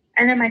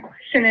 And then my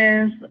question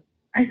is,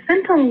 I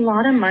spent a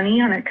lot of money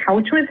on a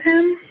couch with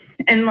him.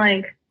 And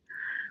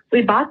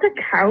we bought the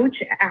couch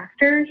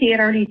after he had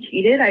already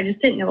cheated. I just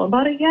didn't know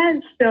about it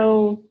yet.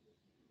 So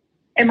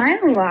am I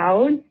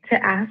allowed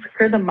to ask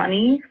for the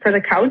money for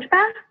the couch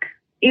back?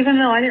 Even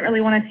though I didn't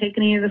really want to take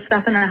any of the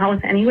stuff in the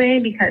house anyway,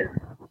 because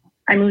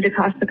I moved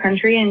across the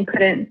country and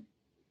couldn't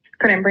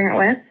bring it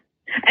with.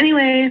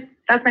 Anyway,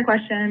 that's my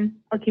question.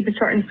 I'll keep it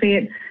short and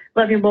sweet.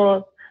 Love you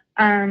both.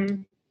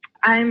 I'm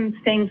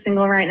staying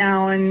single right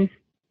now and,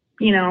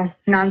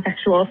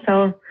 non-sexual.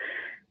 So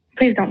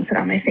please don't sit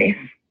on my face.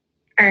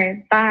 All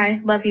right.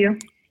 Bye. Love you.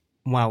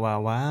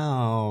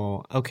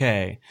 Wow.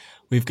 Okay.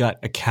 We've got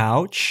a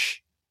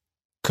couch,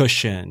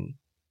 cushion,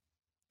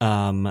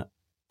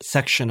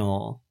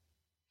 sectional,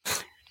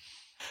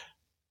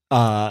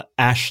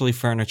 Ashley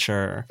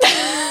furniture.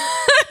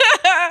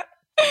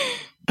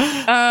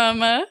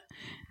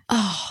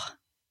 Oh,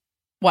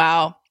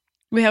 wow.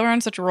 We're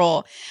on such a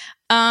roll.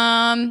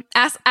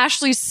 Ask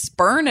Ashley's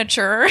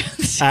Spurniture.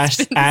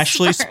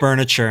 Ashley's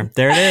Spurniture.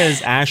 There it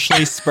is.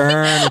 Ashley's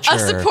Spurniture. A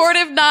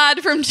supportive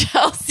nod from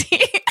Chelsea.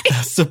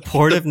 A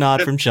supportive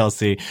nod from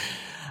Chelsea.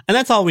 And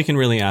that's all we can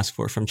really ask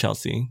for from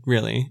Chelsea,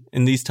 really,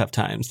 in these tough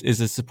times,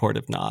 is a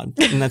supportive nod.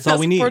 And that's all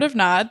we need. Supportive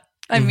nod.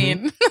 I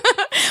mean,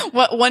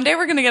 one day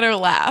we're gonna get her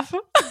laugh.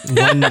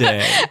 One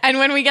day. And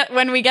when we get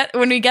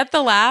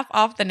the laugh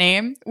off the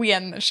name, we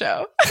end the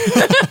show.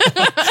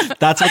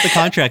 That's what the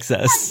contract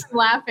says. I'm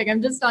laughing.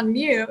 I'm just on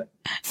mute.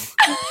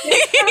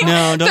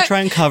 No, don't try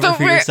and cover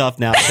for yourself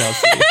now,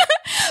 Chelsea.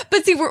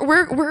 But see,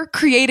 we're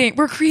creating a narrative.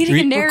 We're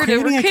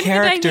creating a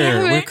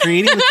character. We're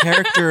creating a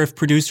character of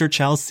producer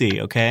Chelsea,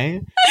 okay?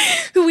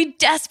 Who we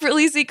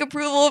desperately seek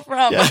approval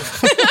from. Yeah.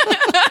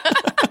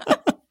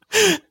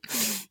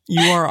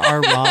 You are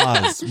our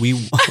Roz. You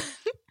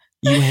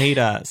hate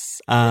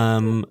us.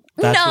 That's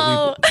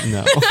no. What we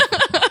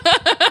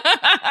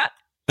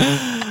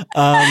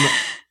no.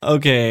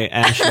 Okay,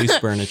 Ashley's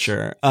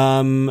Furniture.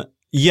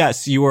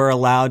 Yes, you are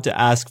allowed to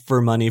ask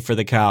for money for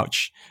the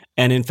couch.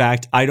 And in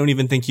fact, I don't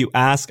even think you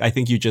ask. I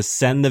think you just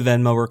send the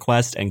Venmo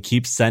request and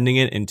keep sending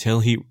it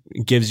until he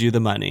gives you the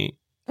money.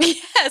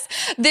 Yes.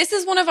 This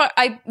is one of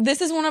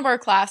our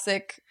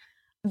classic,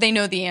 they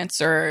know the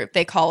answer,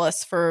 they call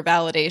us for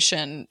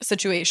validation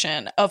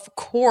situation. Of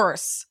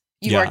course,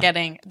 you are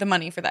getting the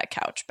money for that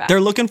couch back.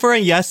 They're looking for a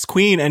yes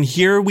queen, and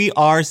here we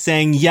are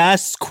saying,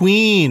 yes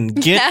queen,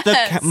 get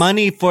the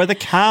money for the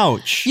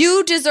couch.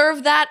 You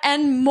deserve that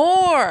and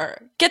more.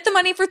 Get the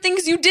money for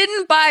things you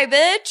didn't buy,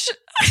 bitch.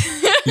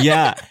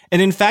 Yeah.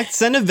 And in fact,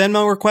 send a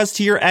Venmo request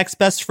to your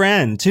ex-best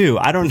friend, too.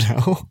 I don't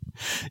know.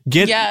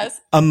 Get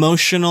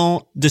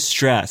emotional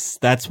distress.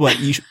 That's what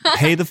you should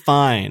pay the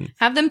fine.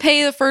 Have them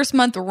pay the first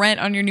month rent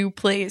on your new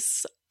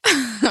place.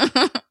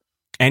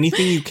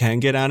 Anything you can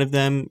get out of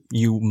them,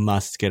 you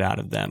must get out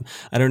of them.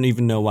 I don't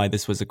even know why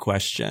this was a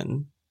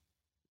question.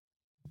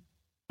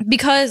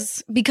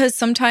 Because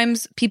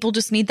sometimes people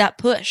just need that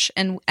push,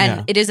 and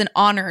it is an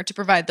honor to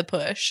provide the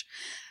push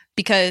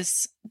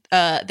because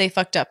they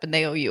fucked up and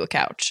they owe you a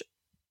couch.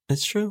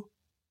 It's true.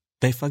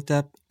 They fucked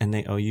up and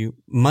they owe you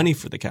money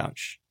for the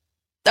couch.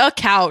 A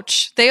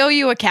couch. They owe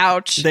you a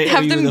couch.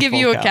 Have them give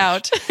you a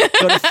couch.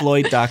 Go to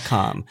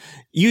Floyd.com.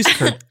 Use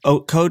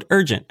code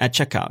URGENT at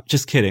checkout.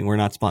 Just kidding. We're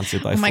not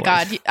sponsored by Floyd. Oh my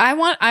God. I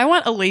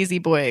want a Lazy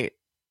Boy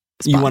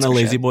sponsorship. You want a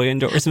Lazy Boy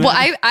endorsement?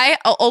 Well, I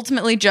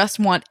ultimately just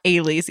want a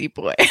Lazy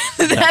Boy.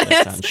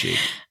 That sounds chic.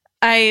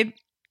 I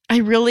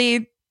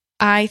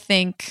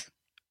think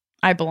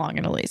I belong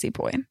in a Lazy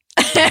Boy.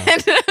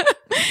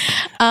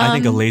 I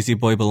think a Lazy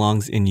Boy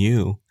belongs in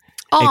you.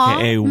 Aw,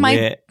 AKA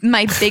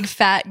my big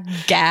fat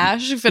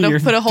gash. Put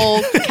a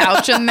whole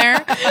couch in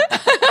there.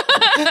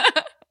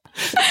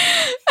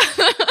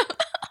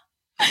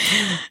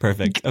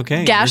 Perfect.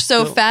 Okay. Gash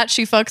so fat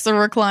she fucks a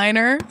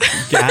recliner.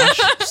 Gash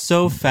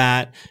so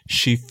fat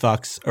she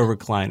fucks a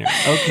recliner.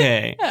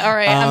 Okay. All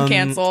right, I'm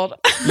canceled.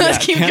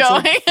 Let's keep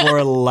going.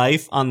 For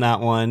life on that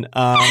one.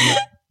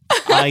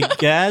 I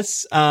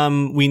guess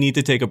we need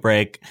to take a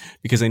break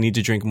because I need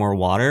to drink more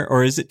water.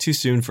 Or is it too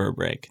soon for a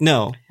break?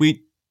 No,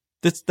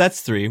 that's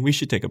 3. We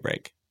should take a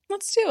break.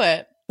 Let's do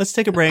it. Let's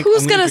take a break.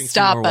 Who's going to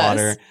stop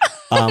us?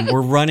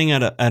 We're running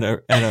at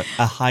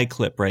a high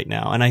clip right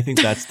now, and I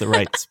think that's the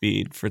right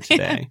speed for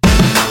today.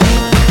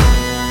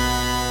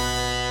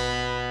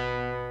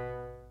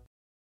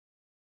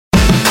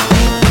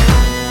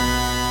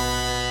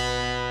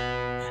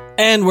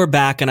 And we're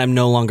back, and I'm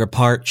no longer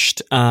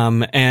parched.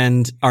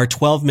 And our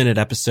 12-minute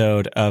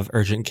episode of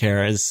Urgent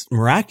Care has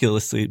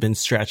miraculously been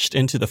stretched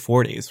into the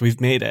 40s.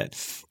 We've made it.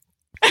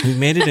 We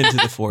made it into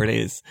the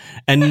 40s.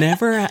 And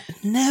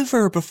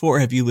never before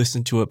have you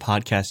listened to a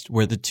podcast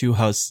where the two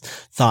hosts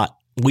thought,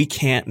 we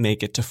can't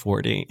make it to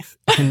 40.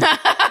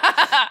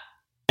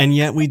 And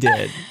yet we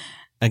did,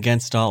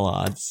 against all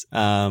odds.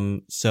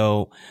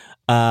 So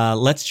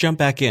let's jump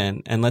back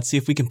in and let's see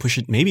if we can push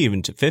it maybe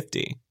even to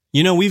 50.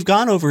 You know, we've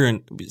gone over,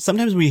 and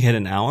sometimes we hit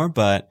an hour,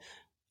 but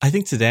I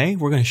think today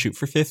we're going to shoot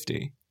for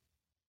 50.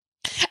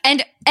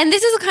 And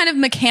this is the kind of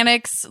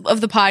mechanics of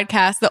the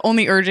podcast that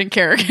only Urgent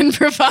Care can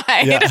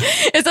provide. Yeah.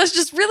 It's us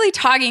just really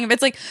talking.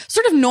 It's like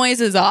sort of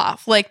noises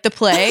off, like the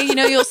play. You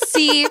know, you'll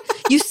see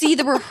you see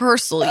the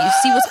rehearsal, you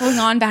see what's going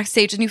on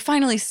backstage, and you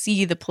finally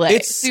see the play.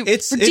 It's Studio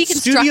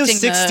deconstructing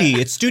 60.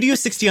 It's Studio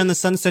 60 on the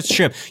Sunset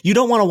Strip. You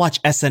don't want to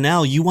watch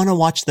SNL. You want to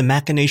watch the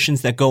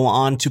machinations that go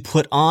on to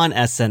put on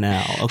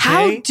SNL.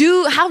 Okay.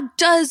 How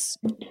does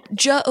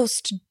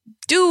Jost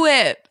do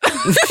it?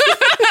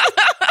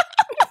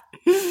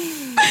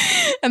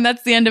 And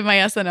that's the end of my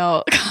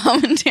SNL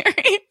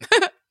commentary.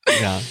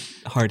 Yeah,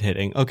 hard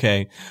hitting.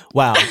 Okay.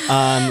 Wow.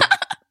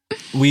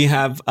 We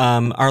have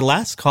our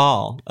last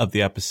call of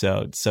the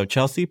episode. So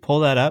Chelsea, pull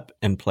that up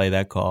and play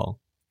that call.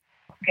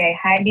 Okay.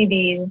 Hi,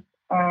 BBs.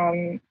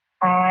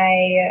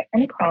 I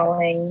am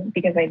calling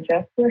because I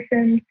just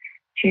listened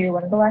to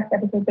one of the last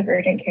episodes of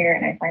Urgent Care,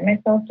 and I find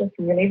myself just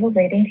really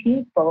relating to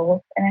you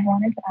both. And I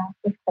wanted to ask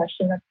this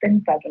question that's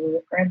been bugging me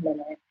for a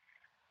minute.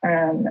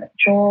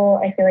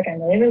 Joel, I feel like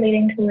I'm really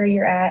relating to where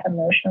you're at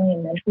emotionally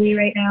and mentally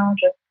right now,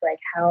 just like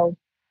how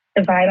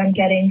the vibe I'm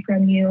getting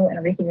from you and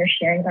everything you're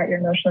sharing about your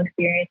emotional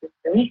experience is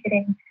really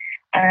hitting.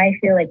 I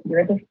feel like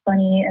you're this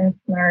funny and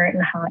smart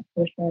and hot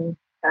person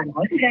that I'm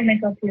always comparing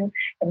myself to.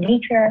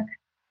 Anitra,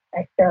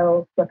 I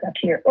still look up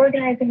to your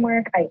organizing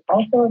work. I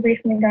also have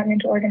recently gotten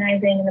into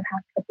organizing in the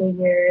past couple of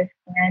years,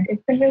 and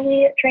it's been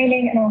really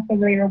training and also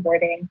really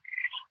rewarding.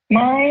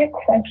 My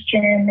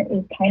question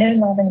is kind of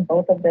involving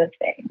both of those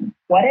things.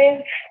 What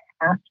if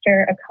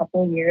after a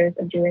couple years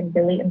of doing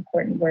really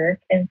important work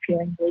and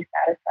feeling really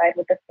satisfied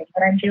with the thing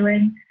that I'm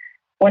doing,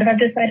 what if I've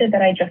decided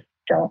that I just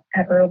don't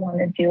ever want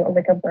to do a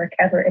lick of work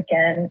ever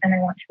again, and I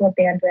want to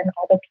abandon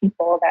all the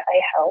people that I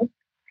help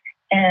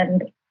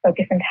and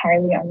focus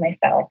entirely on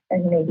myself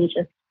and maybe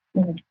just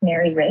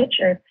marry rich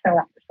or sell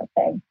out for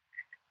something?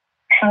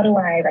 How do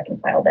I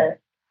reconcile this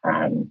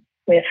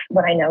with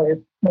what I know is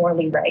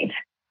morally right?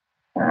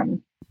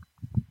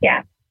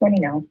 Yeah, let me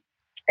know.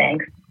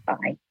 Thanks.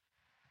 Bye.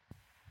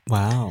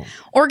 Wow.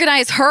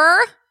 Organize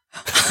her.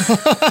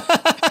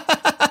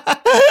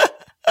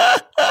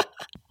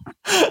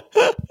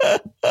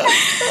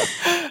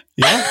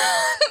 Yeah.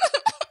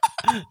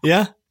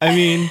 Yeah. I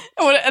mean,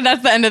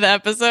 that's the end of the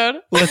episode.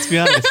 Let's be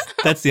honest.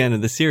 That's the end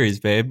of the series,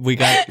 babe. We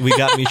got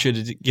Mitra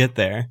to get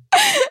there.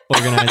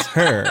 Organize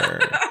her.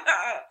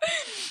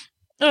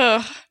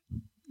 Oh,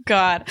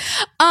 God.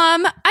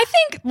 I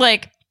think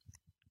like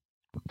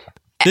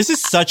this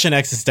is such an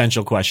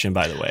existential question,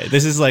 by the way.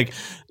 This is like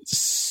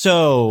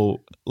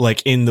so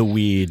like in the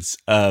weeds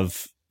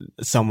of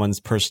someone's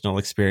personal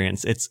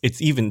experience.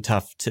 It's even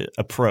tough to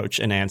approach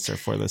an answer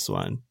for this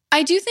one.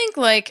 I do think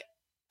like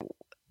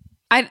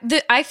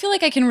I feel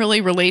like I can really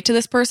relate to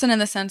this person in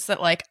the sense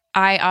that like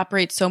I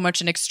operate so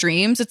much in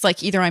extremes. It's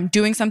like either I'm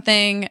doing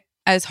something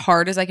as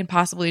hard as I can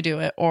possibly do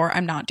it or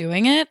I'm not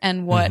doing it.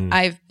 And what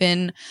I've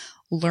been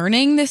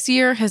learning this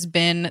year has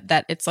been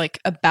that it's like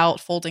about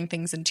folding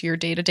things into your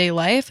day-to-day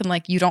life, and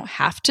like you don't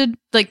have to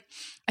like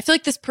I feel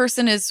like this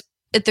person is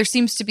there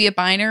seems to be a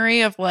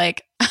binary of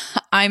like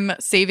I'm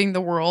saving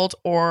the world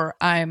or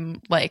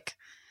I'm like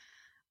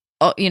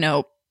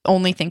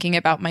only thinking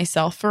about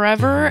myself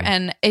forever.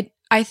 And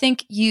I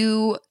think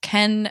you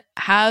can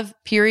have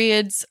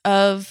periods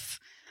of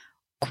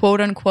quote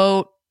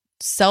unquote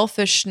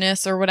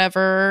selfishness or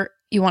whatever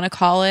you want to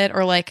call it,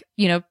 or like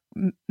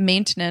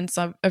maintenance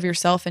of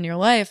yourself in your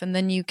life, and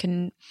then you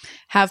can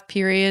have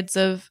periods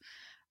of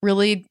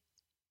really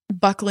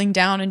buckling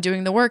down and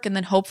doing the work, and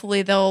then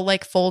hopefully they'll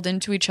like fold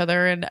into each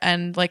other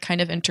and like kind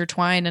of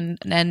intertwine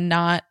and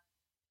not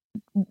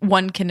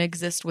one can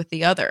exist with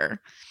the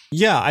other.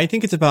 Yeah, I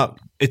think it's about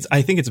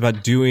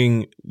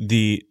doing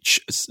the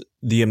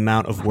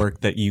amount of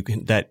work that you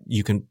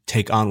can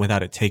take on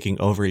without it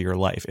taking over your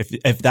life.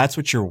 If that's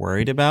what you're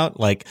worried about,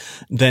 like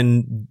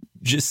then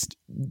just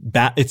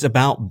it's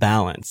about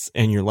balance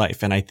in your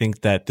life. And I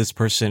think that this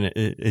person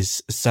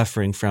is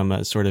suffering from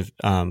a sort of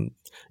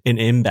an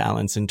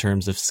imbalance in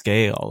terms of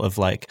scale of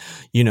like,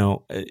 you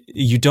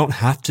don't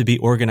have to be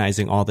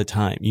organizing all the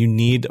time. You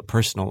need a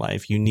personal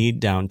life. You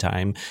need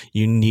downtime.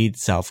 You need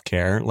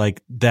self-care.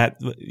 Like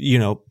that,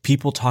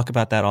 people talk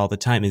about that all the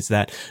time, is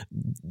that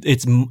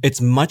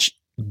it's much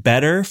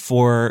better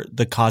for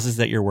the causes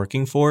that you're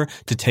working for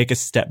to take a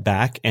step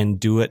back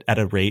and do it at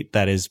a rate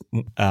that is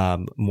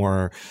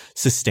more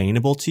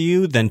sustainable to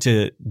you than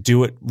to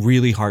do it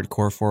really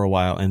hardcore for a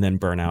while and then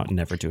burn out and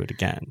never do it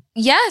again.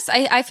 Yes,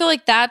 I feel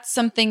like that's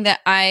something that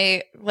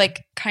I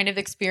like kind of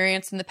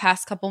experienced in the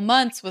past couple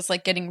months, was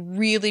like getting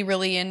really,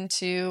 really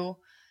into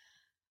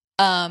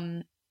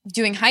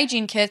doing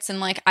hygiene kits, and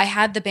like I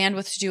had the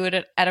bandwidth to do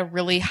it at a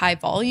really high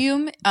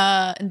volume in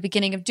the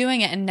beginning of doing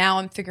it, and now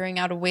I'm figuring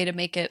out a way to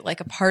make it like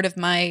a part of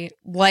my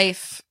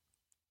life,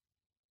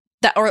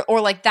 that or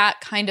like that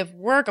kind of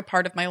work a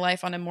part of my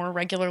life on a more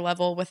regular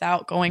level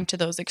without going to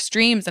those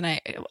extremes. And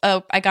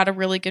I got a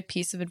really good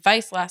piece of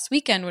advice last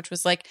weekend, which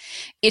was like,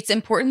 it's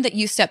important that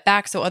you step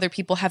back so other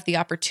people have the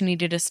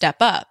opportunity to step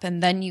up,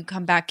 and then you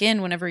come back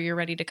in whenever you're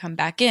ready to come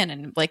back in.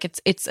 And like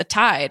it's a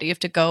tide. You have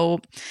to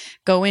go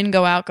in,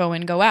 go out, go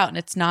in, go out, and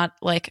it's not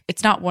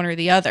one or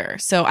the other.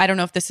 So I don't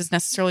know if this is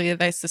necessarily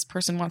advice this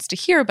person wants to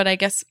hear, but I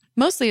guess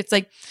mostly it's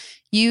like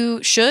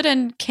you should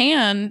and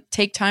can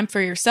take time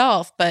for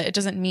yourself, but it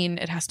doesn't mean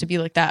it has to be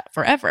like that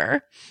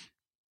forever.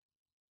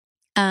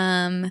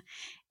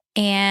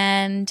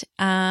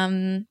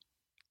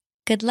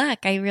 Good luck.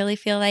 I really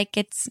feel like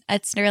it's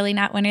really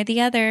not one or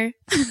the other.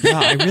 Yeah,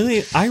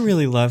 I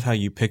really love how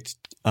you picked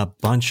a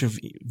bunch of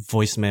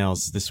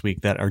voicemails this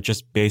week that are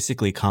just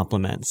basically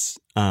compliments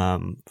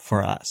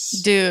for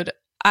us. Dude,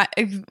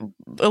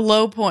 a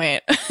low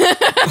point.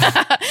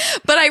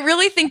 But I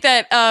really think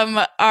that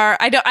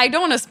I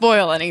don't want to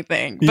spoil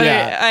anything. But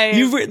yeah,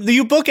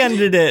 you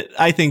bookended it,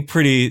 I think,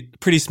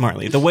 pretty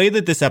smartly. The way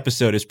that this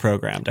episode is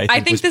programmed,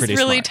 I think this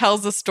really smart.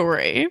 tells a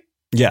story.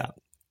 Yeah.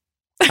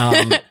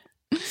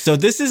 So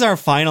this is our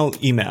final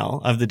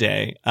email of the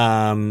day.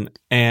 And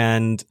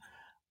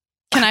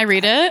can I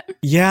read it?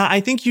 Yeah, I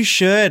think you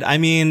should. I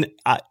mean,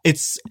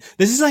 this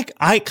is like,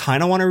 I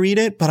kind of want to read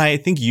it, but I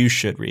think you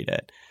should read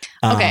it.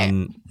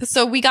 Okay.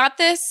 So we got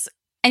this,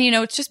 and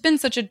it's just been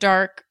such a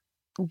dark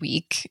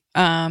week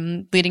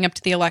leading up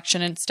to the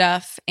election and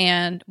stuff.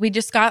 And we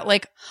just got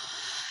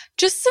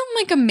some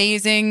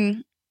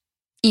amazing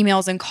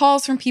emails and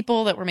calls from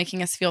people that were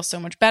making us feel so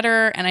much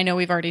better. And I know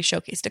we've already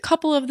showcased a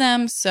couple of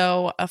them.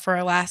 So for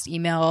our last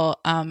email,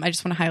 I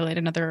just want to highlight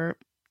another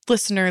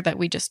listener that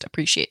we just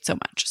appreciate so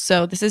much.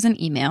 So this is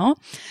an email.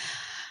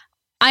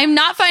 I'm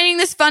not finding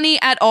this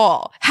funny at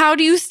all. How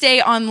do you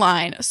stay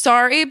online?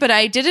 Sorry, but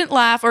I didn't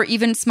laugh or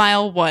even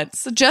smile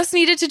once. Just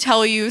needed to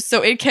tell you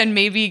so it can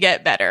maybe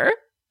get better.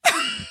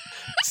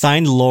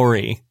 Signed,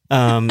 Lori.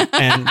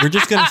 And we're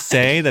just going to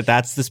say that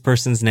that's this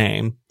person's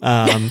name.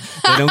 They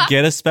don't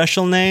get a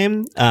special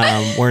name.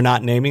 We're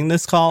not naming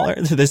this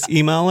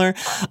emailer.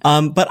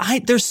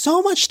 But there's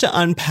so much to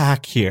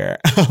unpack here.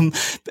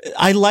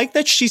 I like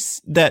that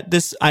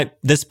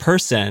this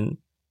person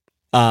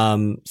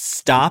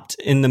stopped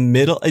in the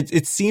middle.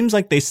 It seems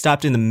like they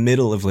stopped in the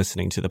middle of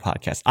listening to the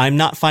podcast. I'm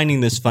not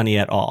finding this funny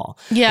at all.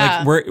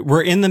 Yeah.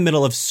 We're in the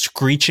middle of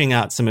screeching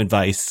out some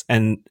advice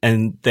and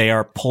they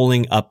are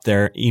pulling up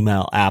their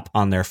email app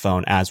on their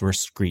phone as we're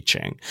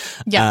screeching.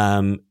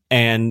 Yeah.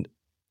 And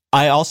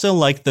I also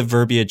like the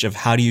verbiage of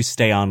how do you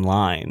stay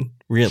online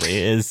really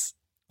is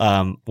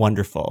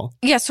wonderful.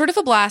 Yeah, sort of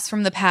a blast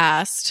from the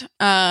past.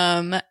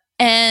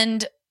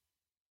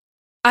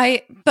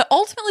 But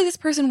ultimately this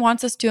person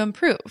wants us to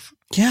improve.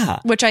 Yeah.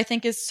 Which I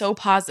think is so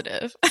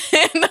positive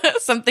and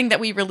something that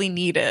we really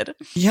needed.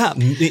 Yeah.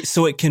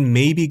 So it can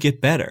maybe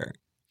get better.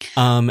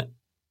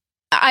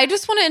 I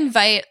just want to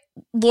invite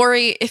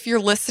Lori, if you're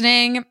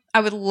listening, I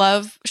would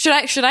love, should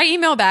I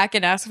email back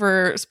and ask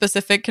for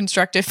specific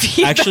constructive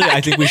feedback? Actually,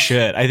 I think we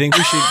should. I think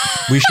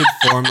we should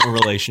form a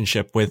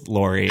relationship with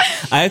Lori.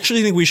 I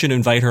actually think we should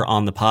invite her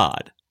on the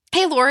pod.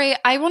 Hey, Lori,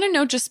 I want to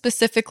know just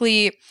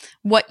specifically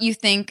what you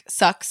think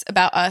sucks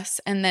about us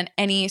and then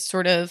any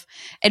sort of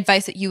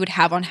advice that you would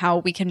have on how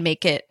we can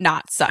make it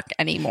not suck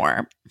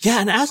anymore. Yeah,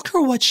 and ask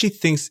her what she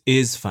thinks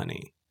is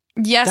funny.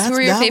 Yes, who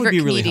are your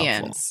favorite really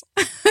comedians?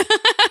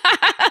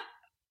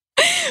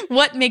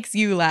 What makes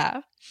you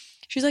laugh?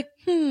 She's like,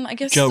 I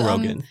guess Joe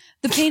Rogan.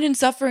 The pain and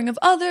suffering of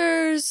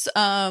others,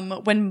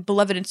 when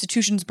beloved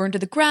institutions burned to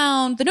the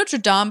ground, the Notre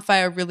Dame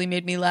fire really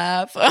made me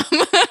laugh.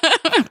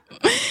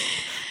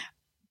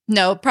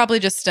 No, probably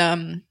just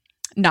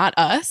not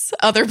us,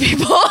 other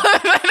people.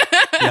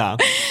 Yeah.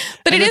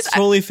 But it's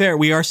totally fair.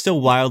 We are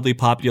still wildly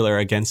popular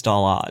against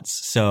all odds.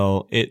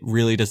 So it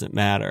really doesn't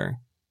matter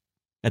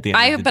at the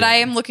end of the day. I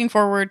am looking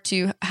forward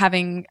to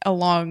having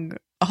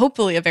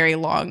hopefully a very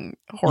long,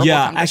 horrible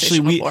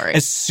conversation with Lori.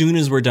 As soon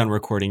as we're done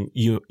recording,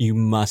 you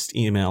must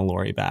email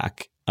Lori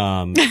back.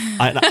 An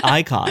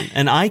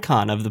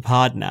icon of the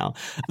pod now.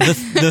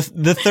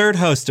 The third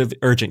host of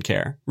Urgent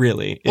Care,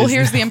 really. Well,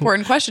 here's the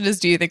important question is,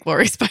 do you think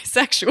Lori's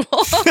bisexual?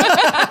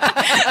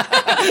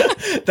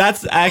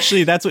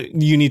 That's what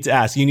you need to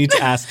ask. You need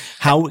to ask,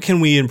 how can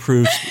we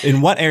improve?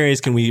 In what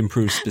areas can we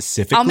improve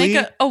specifically? I'll make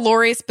a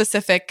Lori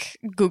specific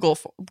Google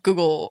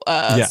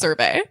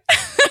survey.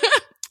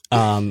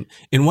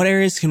 In what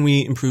areas can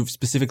we improve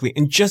specifically?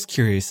 And just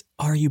curious,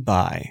 are you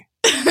bi?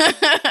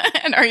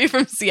 And are you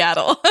from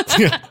Seattle?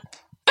 Yeah.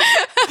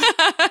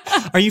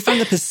 Are you from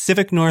the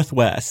Pacific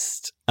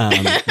Northwest?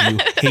 You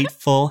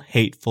hateful,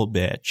 hateful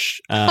bitch.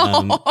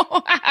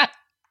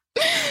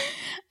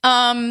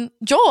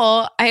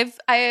 Joel,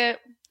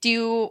 do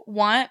you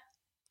want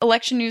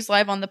election news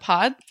live on the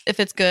pod if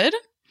it's good?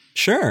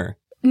 Sure.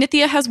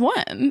 Nithya has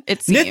won,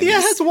 it seems. Nithya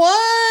has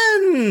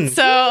won!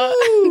 So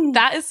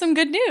that is some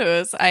good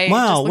news.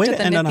 Wow, way to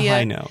end on a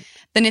high note.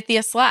 The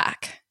Nithya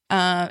Slack.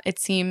 It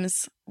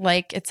seems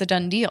like it's a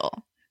done deal.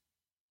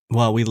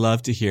 Well, we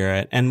love to hear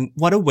it. And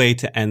what a way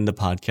to end the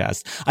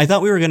podcast. I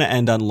thought we were going to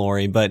end on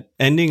Lori, but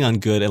ending on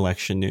good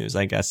election news,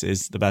 I guess,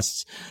 is the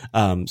best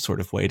sort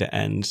of way to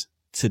end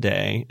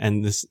today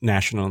and this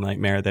national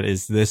nightmare that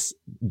is this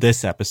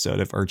episode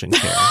of Urgent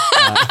Care.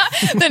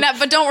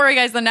 But don't worry,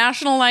 guys. The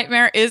national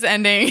nightmare is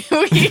ending.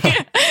 We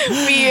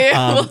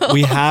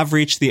have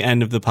reached the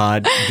end of the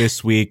pod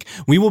this week.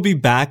 We will be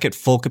back at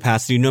full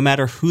capacity no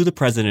matter who the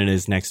president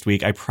is next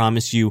week. I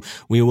promise you,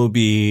 we will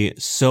be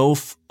so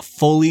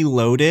fully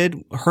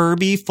loaded,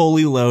 Herbie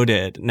fully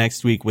loaded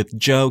next week with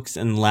jokes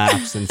and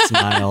laughs and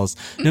smiles.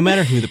 No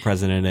matter who the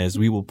president is,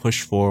 we will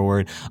push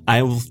forward.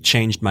 I will have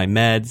changed my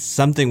meds.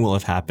 Something will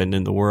have happened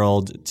in the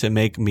world to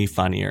make me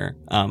funnier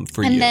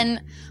for you. And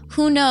then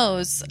who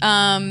knows?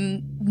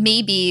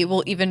 Maybe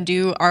we'll even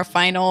do our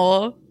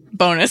final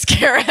bonus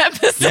care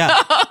episode.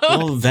 Yeah,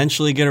 we'll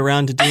eventually get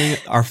around to doing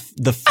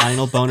the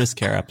final bonus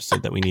care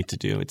episode that we need to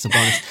do. It's a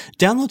bonus.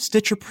 Download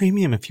Stitcher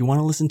Premium if you want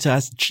to listen to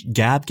us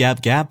gab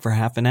for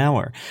half an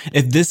hour.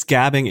 If this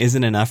gabbing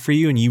isn't enough for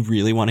you and you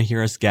really want to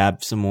hear us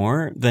gab some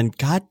more, then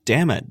god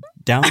damn it,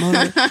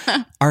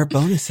 download our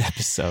bonus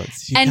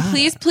episodes.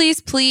 Please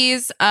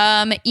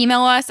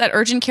email us at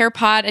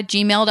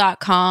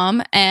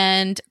urgentcarepod@gmail.com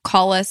and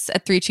call us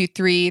at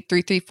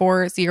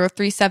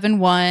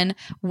 323-334-0371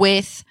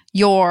 with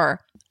your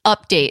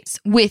updates,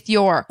 with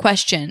your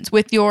questions,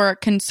 with your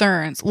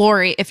concerns.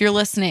 Lori, if you're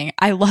listening,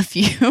 I love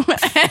you.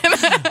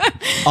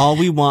 All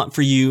we want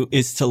for you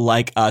is to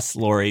like us,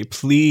 Lori.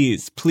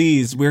 Please,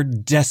 we're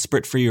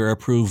desperate for your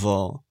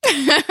approval.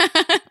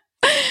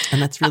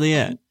 And that's really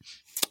it.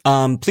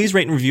 Please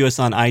rate and review us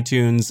on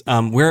iTunes.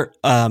 We're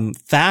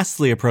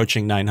fastly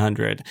approaching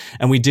 900,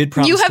 and we did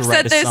promise to write a song. You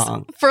have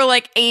said this for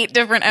like 8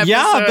 different episodes.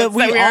 Yeah, but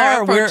we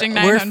are approaching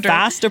 900. We're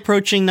fast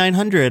approaching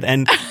 900,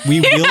 and we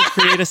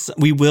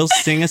will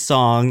sing a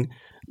song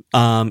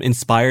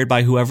inspired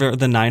by whoever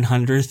the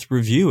 900th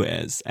review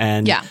is,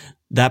 and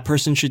that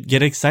person should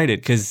get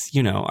excited because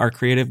our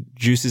creative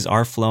juices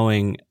are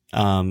flowing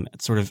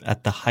sort of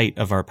at the height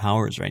of our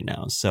powers right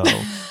now. So.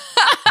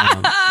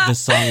 The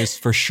song is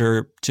for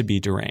sure to be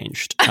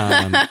deranged.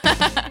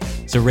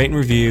 So rate and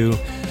review.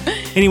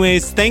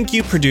 Anyways, thank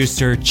you,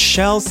 producer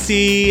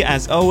Chelsea.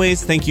 As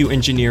always, thank you,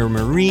 engineer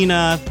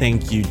Marina.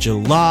 Thank you,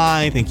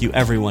 July. Thank you,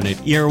 everyone at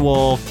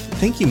Earwolf.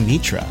 Thank you,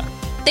 Mitra.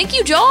 Thank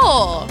you,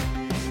 Joel.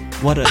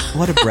 What a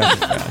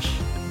breath of fresh.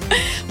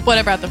 What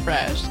a breath of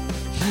fresh.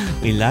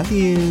 We love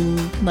you.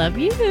 Love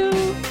you.